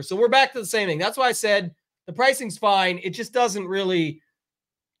Scheffler. So we're back to the same thing. That's why I said the pricing's fine. It just doesn't really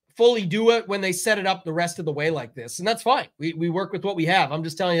fully do it when they set it up the rest of the way like this. And that's fine. We work with what we have. I'm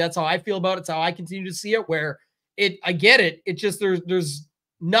just telling you, that's how I feel about it. It's how I continue to see it, where I get it. It just, there's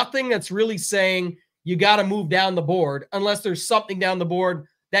nothing that's really saying you got to move down the board unless there's something down the board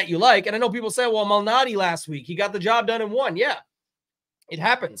that you like. And I know people say, well, Malnati last week, he got the job done in one. Yeah, it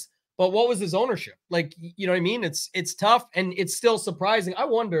happens. But what was his ownership? Like, you know what I mean? It's tough, and it's still surprising. I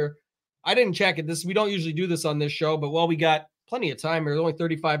wonder, I didn't check it. We don't usually do this on this show, but while we got plenty of time here, only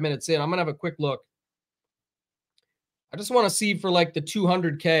 35 minutes in, I'm going to have a quick look. I just want to see for like the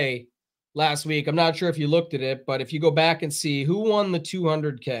 200K last week. I'm not sure if you looked at it, but if you go back and see who won the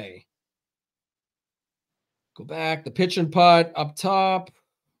 200K, go back, the pitch and putt up top.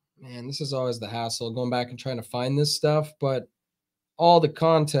 Man, this is always the hassle going back and trying to find this stuff, but all the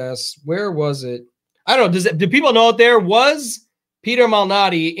contests, where was it? I don't know. Do people know out there? Was Peter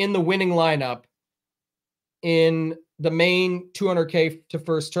Malnati in the winning lineup in the main 200K to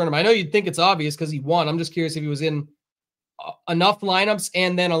first tournament? I know you'd think it's obvious because he won. I'm just curious if he was in enough lineups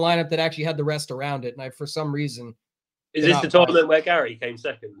and then a lineup that actually had the rest around it. And I, for some reason, is this the tournament where Gary came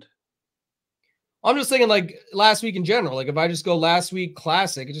second? I'm just thinking like last week in general. Like if I just go last week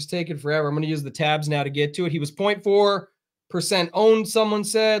classic, it just taken forever. I'm going to use the tabs now to get to it. He was 0.4% owned, someone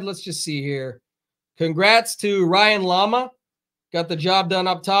said. Let's just see here. Congrats to Ryan Lama. Got the job done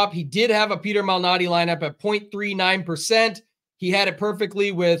up top. He did have a Peter Malnati lineup at 0.39%. He had it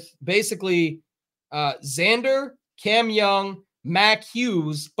perfectly with basically Xander, Cam Young, Mac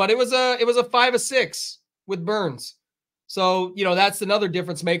Hughes, but it was a 5 of 6 with Burns. So, you know, that's another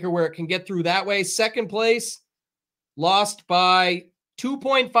difference maker where it can get through that way. Second place, lost by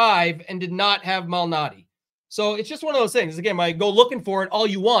 2.5 and did not have Malnati. So it's just one of those things. Again, I go looking for it all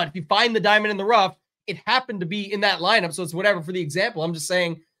you want. If you find the diamond in the rough, it happened to be in that lineup. So it's whatever for the example. I'm just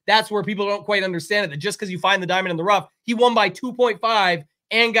saying that's where people don't quite understand it. That just because you find the diamond in the rough, he won by 2.5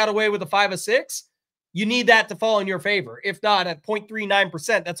 and got away with a 5 of 6. You need that to fall in your favor. If not, at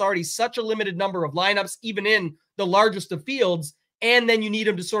 0.39%, that's already such a limited number of lineups, even in the largest of fields. And then you need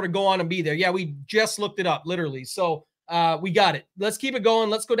him to sort of go on and be there. Yeah, we just looked it up, literally. So we got it. Let's keep it going.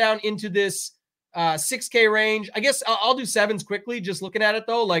 Let's go down into this 6K range. I guess I'll do 7s quickly, just looking at it,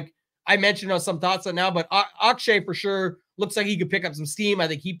 though. Like I mentioned some thoughts on now, but Akshay for sure looks like he could pick up some steam. I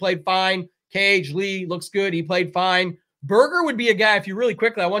think he played fine. Cage Lee looks good. He played fine. Berger would be a guy, if you really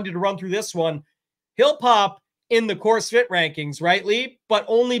quickly, I wanted you to run through this one. He'll pop in the course fit rankings, right, Lee? But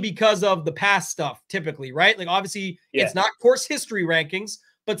only because of the past stuff, typically, right? Like, obviously, It's not course history rankings,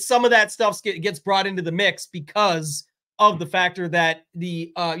 but some of that stuff gets brought into the mix because of the factor that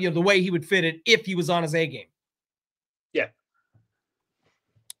the way he would fit it if he was on his A game. Yeah.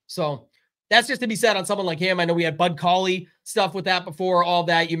 So that's just to be said on someone like him. I know we had Bud Cauley stuff with that before, all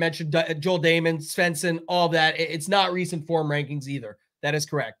that. You mentioned Joel Damon, Svensson, all that. It's not recent form rankings either. That is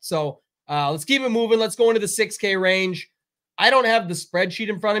correct. So let's keep it moving. Let's go into the 6K range. I don't have the spreadsheet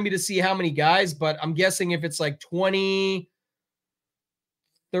in front of me to see how many guys, but I'm guessing if it's like 20,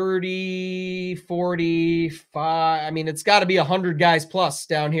 30, 45, I mean, it's got to be 100 guys plus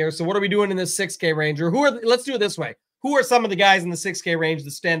down here. So what are we doing in this 6K range? Or let's do it this way. Who are some of the guys in the 6K range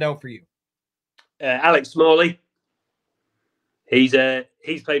that stand out for you? Alex Smalley. He's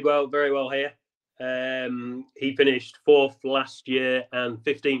played well, very well here. He finished 4th last year and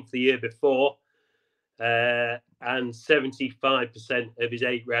 15th the year before. And 75% of his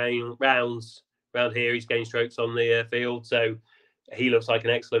 8 rounds around here, he's gained strokes on the field. So he looks like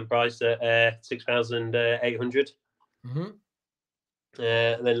an excellent price at 6,800. Mm-hmm.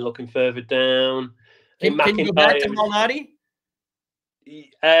 And then looking further down, can you go back to Malnati?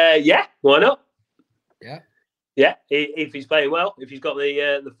 Yeah, why not? Yeah, if he's playing well, if he's got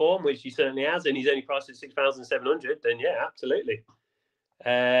the form, which he certainly has, and he's only priced at 6,700, then yeah, absolutely.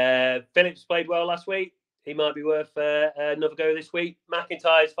 Phillips played well last week. he might be worth another go this week.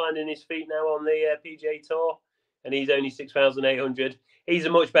 McIntyre's finding his feet now on the PGA Tour, and he's only 6,800. He's a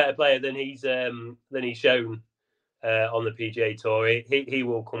much better player than he's shown on the PGA Tour. He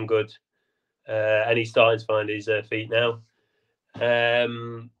will come good, and he's starting to find his feet now.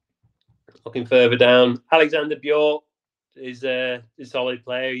 Looking further down, Alexander Bjork is a solid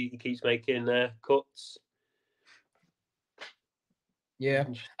player. He keeps making cuts. Yeah,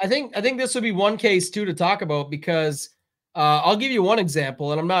 I think this would be one case too to talk about, because I'll give you one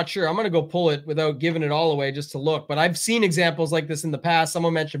example, and I'm not sure. I'm going to go pull it without giving it all away just to look, but I've seen examples like this in the past.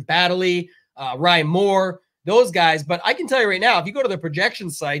 Someone mentioned Baddeley, Ryan Moore, those guys. But I can tell you right now, if you go to the projection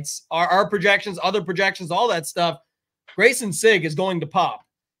sites, our projections, other projections, all that stuff, Grayson Sigg is going to pop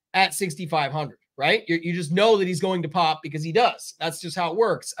at 6,500, right? You just know that he's going to pop because he does. That's just how it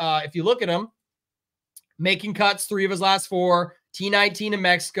works. If you look at him, making cuts 3 of his last 4, T19 in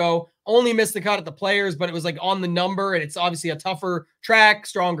Mexico, only missed the cut at the Players, but it was like on the number, and it's obviously a tougher track,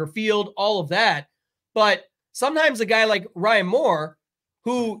 stronger field, all of that. But sometimes a guy like Ryan Moore,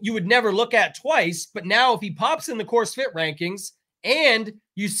 who you would never look at twice, but now if he pops in the course fit rankings and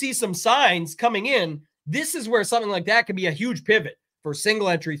you see some signs coming in, this is where something like that could be a huge pivot for single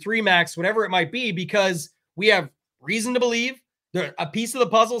entry, 3 max, whatever it might be, because we have reason to believe a piece of the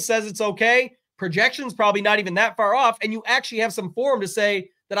puzzle says it's okay. Projections probably not even that far off, and you actually have some form to say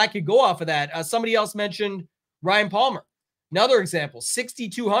that I could go off of that. Somebody else mentioned Ryan Palmer. Another example,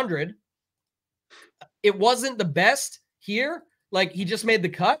 6,200. It wasn't the best here. Like, he just made the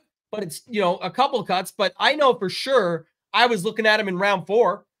cut, but it's, a couple cuts. But I know for sure I was looking at him in round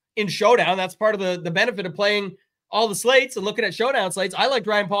 4 in Showdown. That's part of the benefit of playing all the slates and looking at Showdown slates. I liked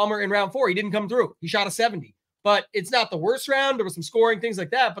Ryan Palmer in round 4. He didn't come through. He shot a 70. But it's not the worst round. There was some scoring, things like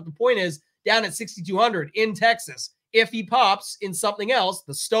that. But the point is, down at 6,200 in Texas, if he pops in something else,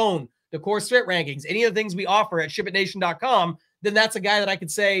 the Stone, the course fit rankings, any of the things we offer at shipitnation.com, then that's a guy that I could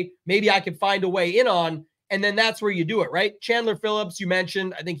say maybe I could find a way in on. And then that's where you do it, right? Chandler Phillips, you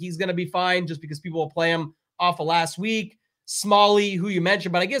mentioned. I think he's going to be fine just because people will play him off of last week. Smalley, who you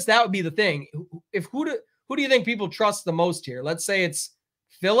mentioned, but I guess that would be the thing. Who do you think people trust the most here? Let's say it's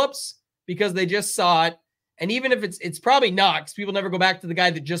Phillips because they just saw it. And even if it's probably not, because people never go back to the guy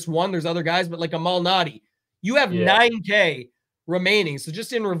that just won. There's other guys, but like Amal Nadi, you have 9K remaining. So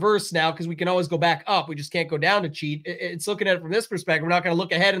just in reverse now, because we can always go back up. We just can't go down to cheat. It's looking at it from this perspective. We're not going to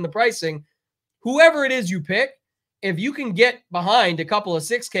look ahead in the pricing. Whoever it is you pick, if you can get behind a couple of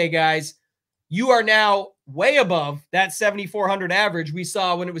 6K guys, you are now way above that 7,400 average we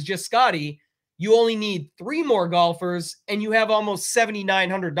saw when it was just Scotty. You only need 3 more golfers, and you have almost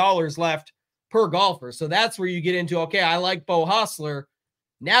 $7,900 left per golfer. So that's where you get into, okay, I like Bo Hostler.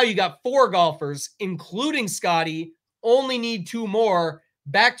 Now you got 4 golfers, including Scotty, only need 2 more,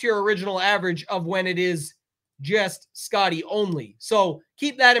 back to your original average of when it is just Scotty only. So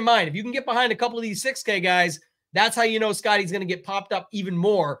keep that in mind. If you can get behind a couple of these 6K guys, that's how you know Scotty's going to get popped up even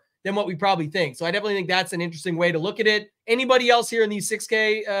more than what we probably think. So I definitely think that's an interesting way to look at it. Anybody else here in these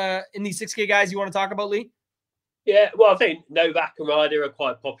 6K guys you want to talk about, Lee? Yeah, well, I think Novak and Ryder are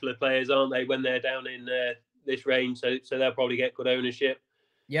quite popular players, aren't they, when they're down in this range? So they'll probably get good ownership.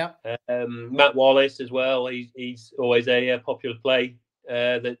 Yeah. Matt Wallace as well. He's always a popular play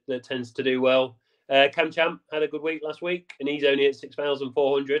that tends to do well. Cam Champ had a good week last week, and he's only at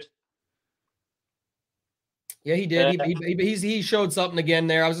 6,400. Yeah, he did. He showed something again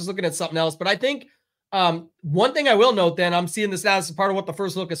there. I was just looking at something else, but I think one thing I will note, then, I'm seeing this now as part of what the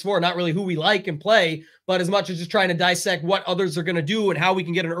first look is for, not really who we like and play, but as much as just trying to dissect what others are going to do and how we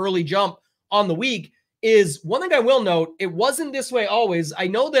can get an early jump on the week, is one thing I will note. It wasn't this way always. I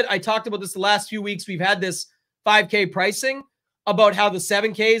know that I talked about this the last few weeks. We've had this 5K pricing about how the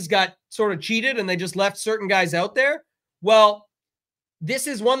 7Ks got sort of cheated and they just left certain guys out there. Well, this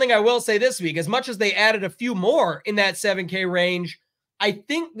is one thing I will say this week. As much as they added a few more in that 7K range, I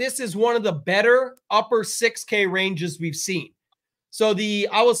think this is one of the better upper 6K ranges we've seen. So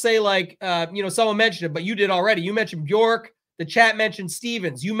I will say, like, someone mentioned it, but you did already. You mentioned Bjork. The chat mentioned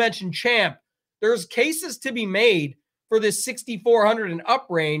Stevens. You mentioned Champ. There's cases to be made for this 6,400 and up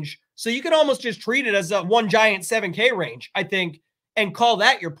range. So you can almost just treat it as a one giant 7K range, I think, and call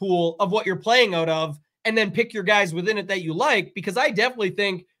that your pool of what you're playing out of, and then pick your guys within it that you like, because I definitely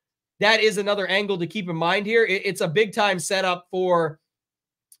think that is another angle to keep in mind here. It's a big time setup for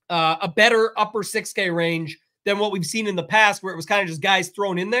a better upper 6K range than what we've seen in the past, where it was kind of just guys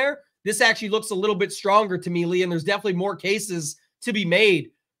thrown in there. This actually looks a little bit stronger to me, Lee, and there's definitely more cases to be made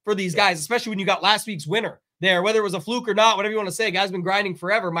for these guys, especially when you got last week's winner there, whether it was a fluke or not, whatever you want to say. Guy's been grinding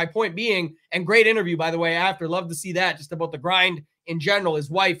forever. My point being, and great interview, by the way, after. Love to see that, just about the grind in general, his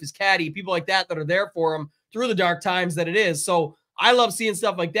wife, his caddy, people like that are there for him through the dark times that it is. So I love seeing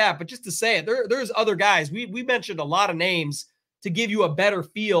stuff like that. But just to say it, there's other guys. We mentioned a lot of names to give you a better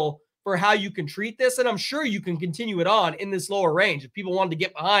feel for how you can treat this. And I'm sure you can continue it on in this lower range. If people wanted to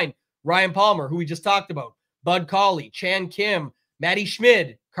get behind Ryan Palmer, who we just talked about, Bud Cauley, Chan Kim, Matty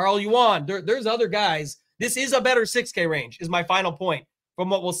Schmid, Carl Yuan, there's other guys. This is a better 6K range, is my final point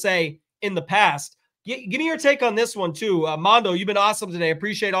from what we'll say in the past. Give me your take on this one too. Mondo, you've been awesome today.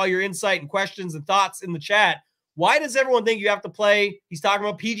 Appreciate all your insight and questions and thoughts in the chat. Why does everyone think you have to play? He's talking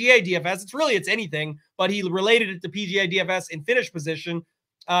about PGA DFS. It's anything, but he related it to PGA DFS in finish position.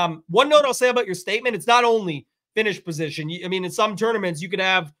 One note I'll say about your statement, it's not only finish position. I mean, in some tournaments, you could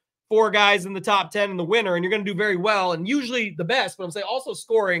have 4 guys in the top 10 in the winner, and you're going to do very well, and usually the best, but I'm saying also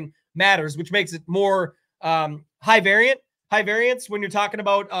scoring matters, which makes it more high variance when you're talking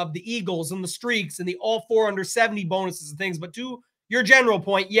about the Eagles and the streaks and the all 4 under 70 bonuses and things. But to your general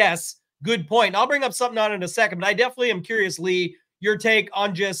point, yes, good point. I'll bring up something on in a second, but I definitely am curious, Lee, your take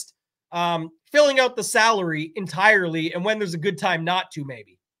on just filling out the salary entirely and when there's a good time not to,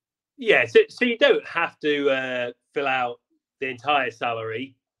 maybe. Yeah, so you don't have to fill out the entire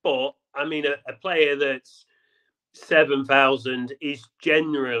salary, but I mean, a player that's 7,000 is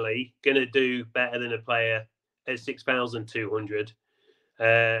generally going to do better than a player at 6,200.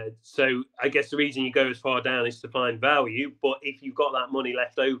 So I guess the reason you go as far down is to find value. But if you've got that money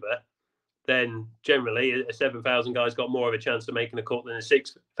left over, then generally a 7,000 guy's got more of a chance of making a cut than a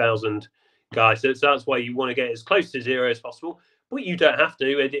 6,000 guy. So that's why you want to get as close to zero as possible. But you don't have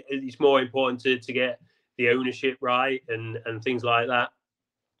to. It's more important to get the ownership right and things like that.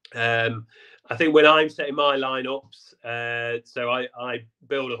 I think when I'm setting my lineups, so I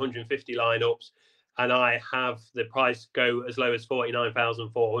build 150 lineups, and I have the price go as low as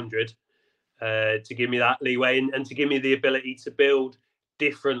 49,400 to give me that leeway and to give me the ability to build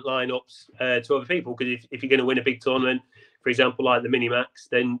different lineups to other people. Because if you're going to win a big tournament, for example, like the Minimax,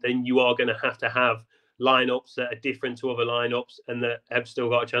 then you are going to have lineups that are different to other lineups and that have still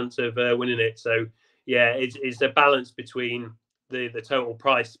got a chance of winning it. So yeah, it's a balance between the total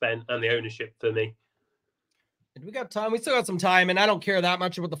price spent and the ownership for me. We got time. We still got some time, and I don't care that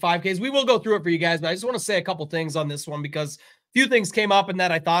much about the 5Ks. We will go through it for you guys, but I just want to say a couple things on this one because a few things came up and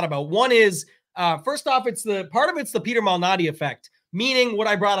that I thought about. One is, first off, it's the Peter Malnati effect, meaning what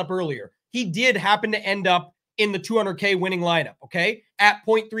I brought up earlier. He did happen to end up in the 200K winning lineup, okay, at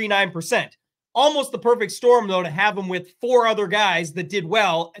 0.39%. Almost the perfect storm, though, to have him with 4 other guys that did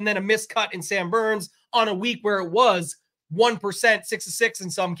well, and then a miscut in Sam Burns on a week where it was 1%, 6 of 6 in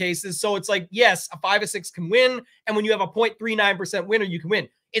some cases. So it's like, yes, a 5 of 6 can win. And when you have a 0.39% winner, you can win.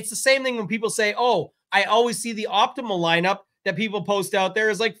 It's the same thing when people say, oh, I always see the optimal lineup that people post out there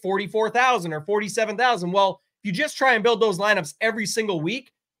is like 44,000 or 47,000. Well, if you just try and build those lineups every single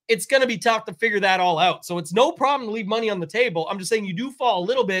week, it's going to be tough to figure that all out. So it's no problem to leave money on the table. I'm just saying you do fall a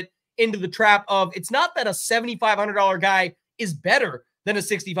little bit into the trap of, it's not that a $7,500 guy is better than a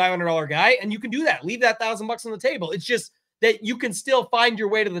 $6,500 guy. And you can do that. Leave that $1,000 on the table. It's just that you can still find your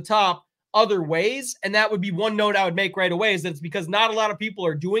way to the top other ways. And that would be one note I would make right away, is that it's because not a lot of people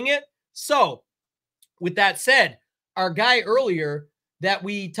are doing it. So with that said, our guy earlier that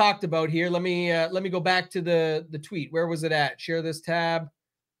we talked about here, let me go back to the tweet. Where was it at? Share this tab.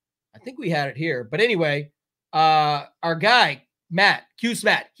 I think we had it here. But anyway, our guy, Matt,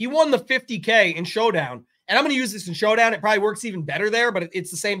 he won the 50K in Showdown. And I'm going to use this in Showdown. It probably works even better there, but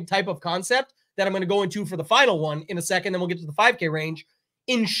it's the same type of concept that I'm going to go into for the final one in a second. Then we'll get to the 5K range.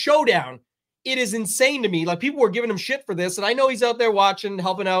 In Showdown, it is insane to me. Like, people were giving him shit for this, and I know he's out there watching,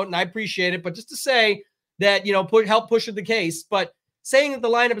 helping out, and I appreciate it. But just to say that, you know, help push the case. But saying that the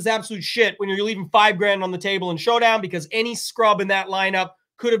lineup is absolute shit when you're leaving $5,000 on the table in Showdown because any scrub in that lineup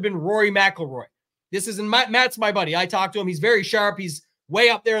could have been Rory McIlroy. This isn't Matt's my buddy. I talked to him. He's very sharp. He's way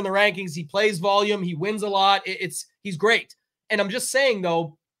up there in the rankings. He plays volume. He wins a lot. He's great. And I'm just saying,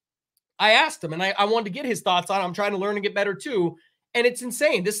 though, I asked him, and I wanted to get his thoughts on it. I'm trying to learn and get better too. And it's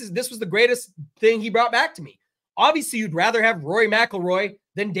insane. This was the greatest thing he brought back to me. Obviously, you'd rather have Rory McIlroy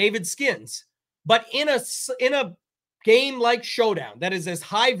than David Skins. But in a game like Showdown that is as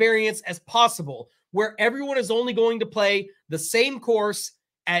high variance as possible, where everyone is only going to play the same course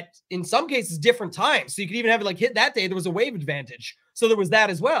at, in some cases, different times. So you could even have it like hit that day. There was a wave advantage. So there was that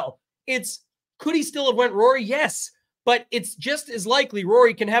as well. Could he still have went Rory? Yes. But it's just as likely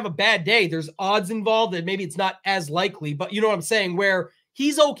Rory can have a bad day. There's odds involved that maybe it's not as likely, but you know what I'm saying, where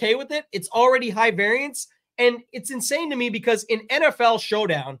he's okay with it. It's already high variance. And it's insane to me because in NFL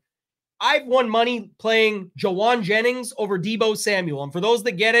Showdown, I've won money playing Jawan Jennings over Deebo Samuel. And for those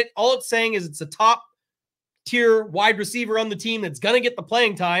that get it, all it's saying is it's a top tier wide receiver on the team that's going to get the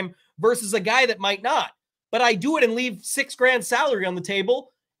playing time versus a guy that might not. But I do it and leave $6,000 salary on the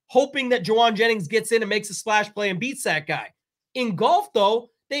table, hoping that Jawan Jennings gets in and makes a splash play and beats that guy. In golf, though,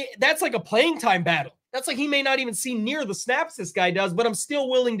 that's like a playing time battle. That's like he may not even see near the snaps this guy does, but I'm still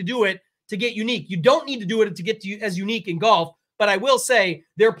willing to do it to get unique. You don't need to do it to get to as unique in golf, but I will say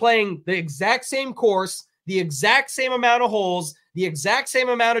they're playing the exact same course, the exact same amount of holes, the exact same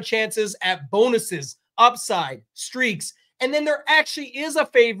amount of chances at bonuses, upside, streaks, and then there actually is a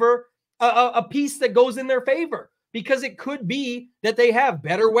favor, a piece that goes in their favor, because it could be that they have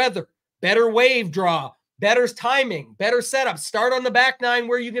better weather, better wave draw, better timing, better setup, start on the back nine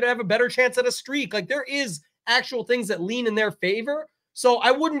where you could have a better chance at a streak. Like there is actual things that lean in their favor. So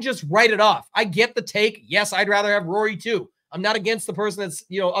I wouldn't just write it off. I get the take. Yes, I'd rather have Rory too. I'm not against the person that's,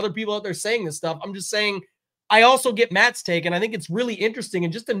 other people out there saying this stuff. I'm just saying I also get Matt's take, and I think it's really interesting.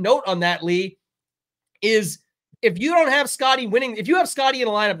 And just a note on that, Lee, is if you don't have Scotty winning, if you have Scotty in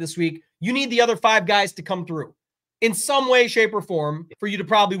a lineup this week, you need the other 5 guys to come through in some way, shape, or form for you to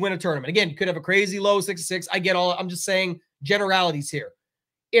probably win a tournament. Again, you could have a crazy low 6-6. I get all. I'm just saying generalities here.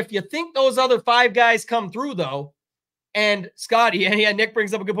 If you think those other 5 guys come through, though, and Scotty, and yeah, Nick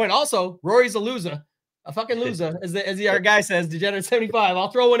brings up a good point. Also, Rory's a loser, a fucking loser, as our guy says, Degenerate 75. I'll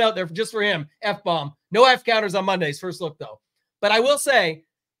throw one out there just for him. F-bomb. No F counters on Mondays. First look, though. But I will say,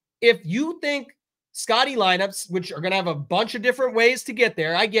 if you think Scotty lineups, which are going to have a bunch of different ways to get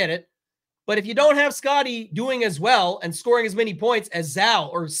there, I get it. But if you don't have Scotty doing as well and scoring as many points as Zal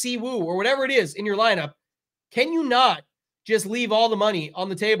or Siwoo or whatever it is in your lineup, can you not just leave all the money on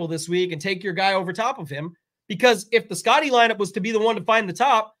the table this week and take your guy over top of him? Because if the Scotty lineup was to be the one to find the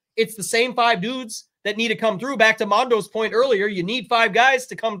top, it's the same 5 dudes that need to come through. Back to Mondo's point earlier, you need 5 guys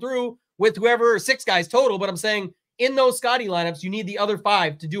to come through with whoever, 6 guys total. But I'm saying in those Scotty lineups, you need the other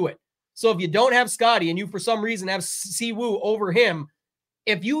 5 to do it. So if you don't have Scotty and you for some reason have Siwoo over him,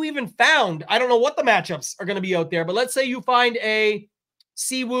 if you even found, I don't know what the matchups are going to be out there, but let's say you find a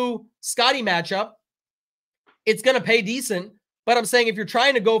Siwoo Scotty matchup, it's going to pay decent. But I'm saying if you're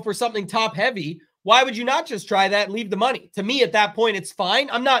trying to go for something top heavy, why would you not just try that and leave the money? To me, at that point, it's fine.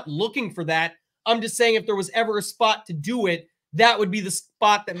 I'm not looking for that. I'm just saying if there was ever a spot to do it, that would be the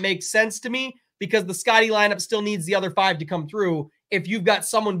spot that makes sense to me, because the Scotty lineup still needs the other 5 to come through. If you've got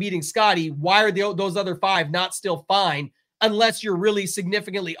someone beating Scotty, why are those other 5 not still fine? Unless you're really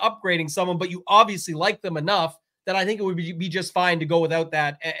significantly upgrading someone, but you obviously like them enough that I think it would be just fine to go without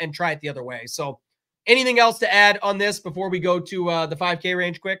that and try it the other way. So anything else to add on this before we go to the 5K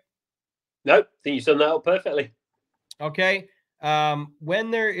range quick? No, I think you summed that up perfectly. Okay.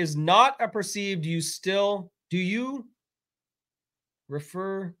 When there is not a perceived, do you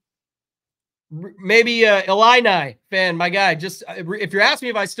refer? Maybe Illini fan, my guy. Just if you're asking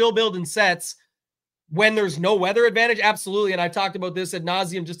me if I still build in sets when there's no weather advantage, absolutely. And I've talked about this ad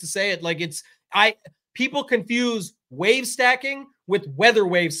nauseum just to say it. Like people confuse wave stacking with weather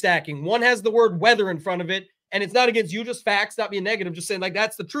wave stacking. One has the word weather in front of it, and it's not against you, just facts, not being negative, just saying like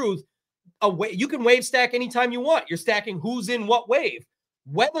that's the truth. You can wave stack anytime you want. You're stacking who's in what wave.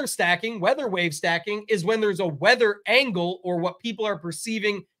 Weather wave stacking is when there's a weather angle or what people are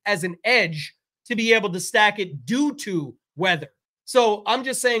perceiving as an edge to be able to stack it due to weather. So I'm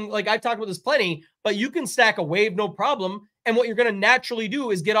just saying, like I've talked about this plenty, but you can stack a wave, no problem. And what you're going to naturally do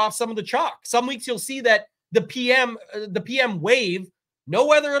is get off some of the chalk. Some weeks you'll see that the PM wave, no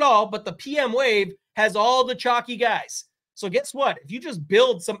weather at all, but the PM wave has all the chalky guys. So guess what? If you just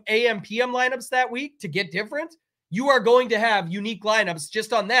build some AM, PM lineups that week to get different, you are going to have unique lineups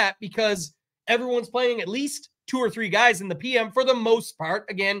just on that, because everyone's playing at least 2 or 3 guys in the PM for the most part.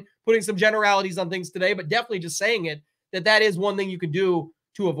 Again, putting some generalities on things today, but definitely just saying it, that is one thing you could do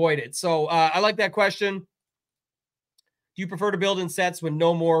to avoid it. So I like that question. Do you prefer to build in sets when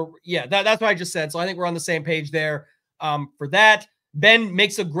no more? Yeah, that's what I just said. So I think we're on the same page there for that. Ben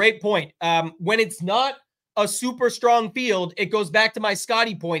makes a great point. When it's not a super strong field, it goes back to my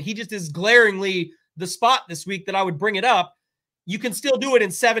Scotty point. He just is glaringly the spot this week that I would bring it up. You can still do it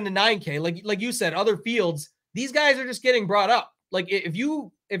in 7 to 9K. Like you said, other fields, these guys are just getting brought up. Like if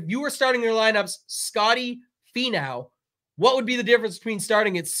you were starting their lineups, Scotty, Finau, what would be the difference between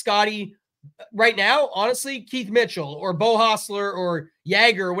starting at Scotty right now? Honestly, Keith Mitchell or Bo Hostler or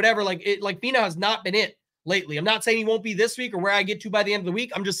Jagger or whatever. Like Finau has not been it lately. I'm not saying he won't be this week or where I get to by the end of the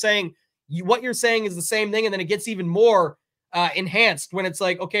week. I'm just saying what you're saying is the same thing, and then it gets even more enhanced when it's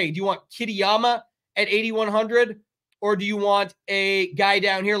like, okay, do you want Kitayama at 8,100, or do you want a guy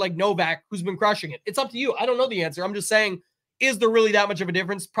down here like Novak who's been crushing it? It's up to you. I don't know the answer. I'm just saying Is there really that much of a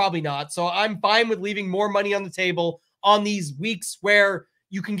difference? Probably not. So I'm fine with leaving more money on the table on these weeks where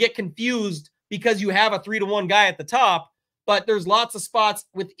you can get confused because you have a 3-to-1 guy at the top, but there's lots of spots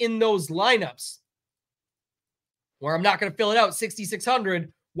within those lineups where I'm not going to fill it out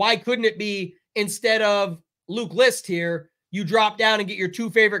 6,600. Why couldn't it be, instead of Luke List here, you drop down and get your 2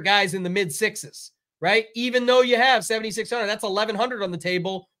 favorite guys in the mid sixes, right? Even though you have 7,600, that's 1,100 on the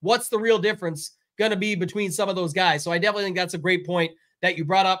table. What's the real difference going to be between some of those guys? So I definitely think that's a great point that you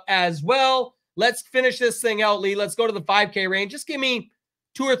brought up as well. Let's finish this thing out, Lee. Let's go to the 5K range. Just give me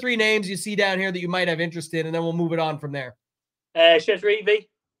 2 or 3 names you see down here that you might have interest in, and then we'll move it on from there. Chez Reavie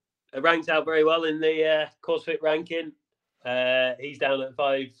ranks out very well in the CourseFit ranking. He's down at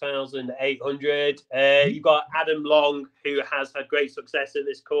 5,800. You've got Adam Long, who has had great success at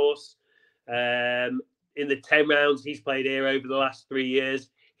this course. In the 10 rounds he's played here over the last 3 years,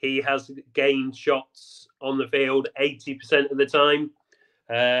 he has gained shots on the field 80% of the time.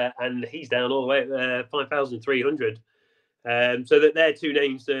 And he's down all the way at 5,300. So that they're 2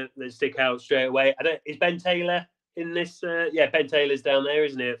 names that stick out straight away. Is Ben Taylor in this? Yeah, Ben Taylor's down there,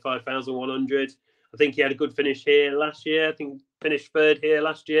 isn't he, at 5,100? I think he had a good finish here last year. I think finished 3rd here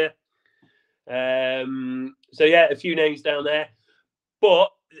last year. So yeah, a few names down there. But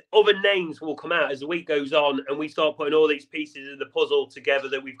other names will come out as the week goes on, and we start putting all these pieces of the puzzle together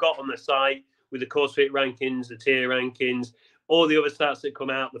that we've got on the site with the CourseFit rankings, the tier rankings, all the other stats that come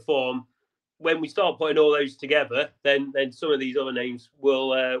out, the form. When we start putting all those together, then some of these other names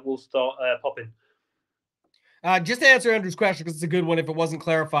will start popping. Just to answer Andrew's question, because it's a good one if it wasn't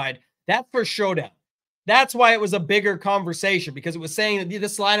clarified, that's for Showdown. That's why it was a bigger conversation, because it was saying that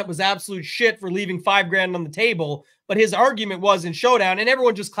this lineup was absolute shit for leaving $5,000 on the table. But his argument was in Showdown, and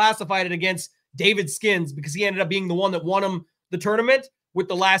everyone just classified it against David Skins because he ended up being the one that won him the tournament with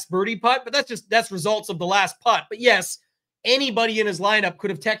the last birdie putt. But that's results of the last putt. But yes, anybody in his lineup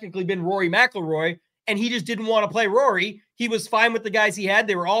could have technically been Rory McIlroy, and he just didn't want to play Rory. He was fine with the guys he had.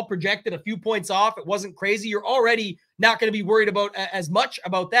 They were all projected a few points off. It wasn't crazy. You're already not going to be worried about as much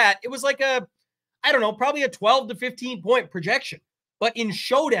about that. It was like probably a 12 to 15 point projection. But in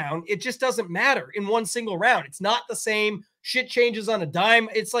Showdown, it just doesn't matter in one single round. It's not the same. Shit changes on a dime.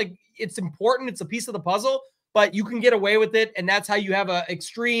 It's like, it's important. It's a piece of the puzzle, but you can get away with it. And that's how you have an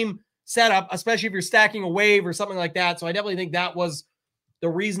extreme setup, especially if you're stacking a wave or something like that. So I definitely think that was the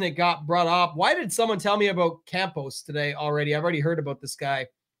reason it got brought up. Why did someone tell me about Campos today already? I've already heard about this guy.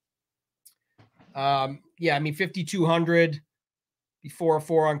 5,200. Be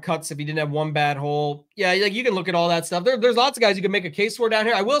 4-4 on cuts if he didn't have one bad hole. Yeah, like you can look at all that stuff. There's lots of guys you can make a case for down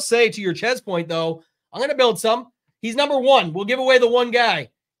here. I will say, to your Ches point, though, I'm going to build some. He's number 1. We'll give away the one guy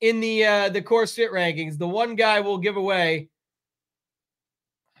in the CourseFit rankings. The one guy we'll give away.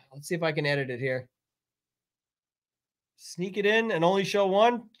 Let's see if I can edit it here. Sneak it in and only show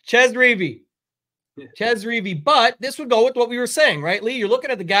one. Chez Reavie. Chez Reavie. But this would go with what we were saying, right, Lee? You're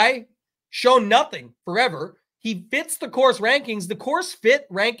looking at the guy, shown nothing forever. He fits the course rankings. The CourseFit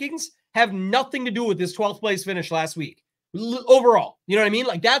rankings have nothing to do with this 12th place finish last week. Overall, you know what I mean?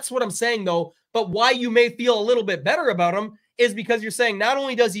 Like, that's what I'm saying, though. But why you may feel a little bit better about him is because you're saying not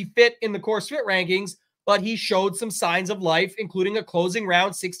only does he fit in the CourseFit rankings, but he showed some signs of life, including a closing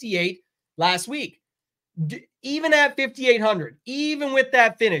round 68 last week. Even at 5,800, even with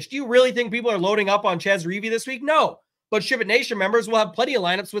that finish, do you really think people are loading up on Chez Reavie this week? No. But SHIPIT Nation members will have plenty of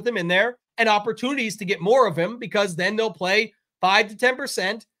lineups with him in there and opportunities to get more of him, because then they'll play 5 to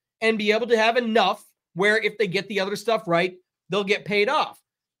 10% and be able to have enough where if they get the other stuff right, they'll get paid off.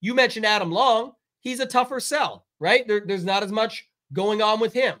 You mentioned Adam Long. He's a tougher sell, right? There's not as much going on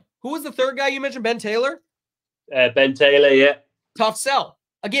with him. Who was the third guy you mentioned? Ben Taylor? Ben Taylor, yeah. Tough sell.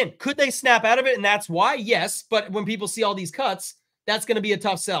 Again, could they snap out of it? And that's why, yes. But when people see all these cuts, that's going to be a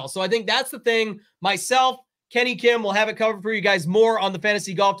tough sell. So I think that's the thing. Myself, Kenny Kim will have it covered for you guys more on the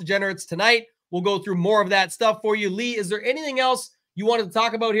Fantasy Golf Degenerates tonight. We'll go through more of that stuff for you. Lee, is there anything else you wanted to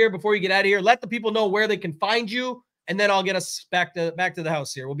talk about here before you get out of here? Let the people know where they can find you, and then I'll get us back to the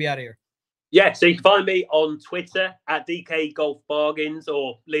house here. We'll be out of here. Yeah, so you can find me on Twitter at DK Golf Bargains,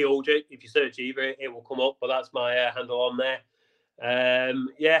 or Lee Aldrich. If you search either, it will come up, but that's my handle on there.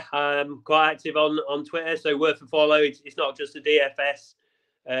 I'm quite active on Twitter, so worth a follow. It's not just the DFS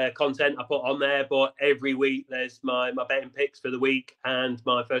content I put on there, but every week there's my betting picks for the week and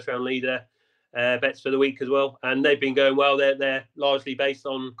my first round leader bets for the week as well, and they've been going well. They're largely based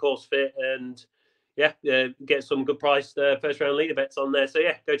on CourseFit, and get some good priced first round leader bets on there. So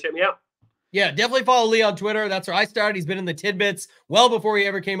go check me out. Yeah, definitely follow Lee on Twitter. That's where I started. He's been in the tidbits well before he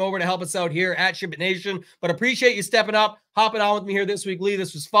ever came over to help us out here at SHIPIT Nation. But appreciate you stepping up, hopping on with me here this week, Lee.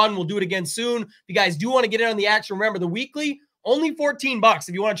 This was fun. We'll do it again soon. If you guys do want to get in on the action, remember the weekly Only 14 bucks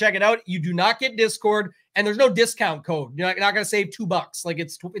if you want to check it out. You do not get Discord, and there's no discount code. You're not going to save $2. Like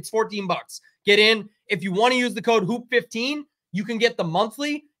it's 14 bucks. Get in. If you want to use the code HOOP15, you can get the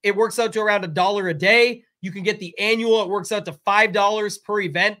monthly. It works out to around $1 a day. You can get the annual. It works out to $5 per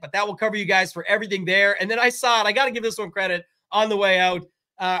event, but that will cover you guys for everything there. And then I saw it. I got to give this one credit on the way out.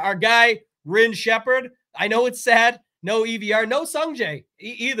 Our guy, Rin Shepard. I know it's sad. No EVR, no Sungjae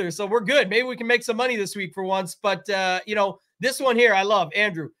either. So we're good. Maybe we can make some money this week for once. But, this one here, I love.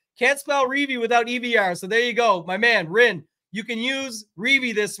 Andrew, can't spell Revi without EVR. So there you go. My man, Rin, you can use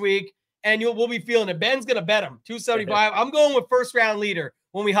Revi this week, and we'll be feeling it. Ben's going to bet him, 275. I'm going with first round leader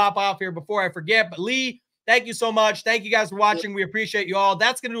when we hop off here before I forget. But Lee, thank you so much. Thank you guys for watching. We appreciate you all.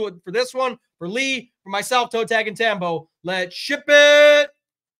 That's going to do it for this one. For Lee, for myself, ToeTagginTambo, let's ship it.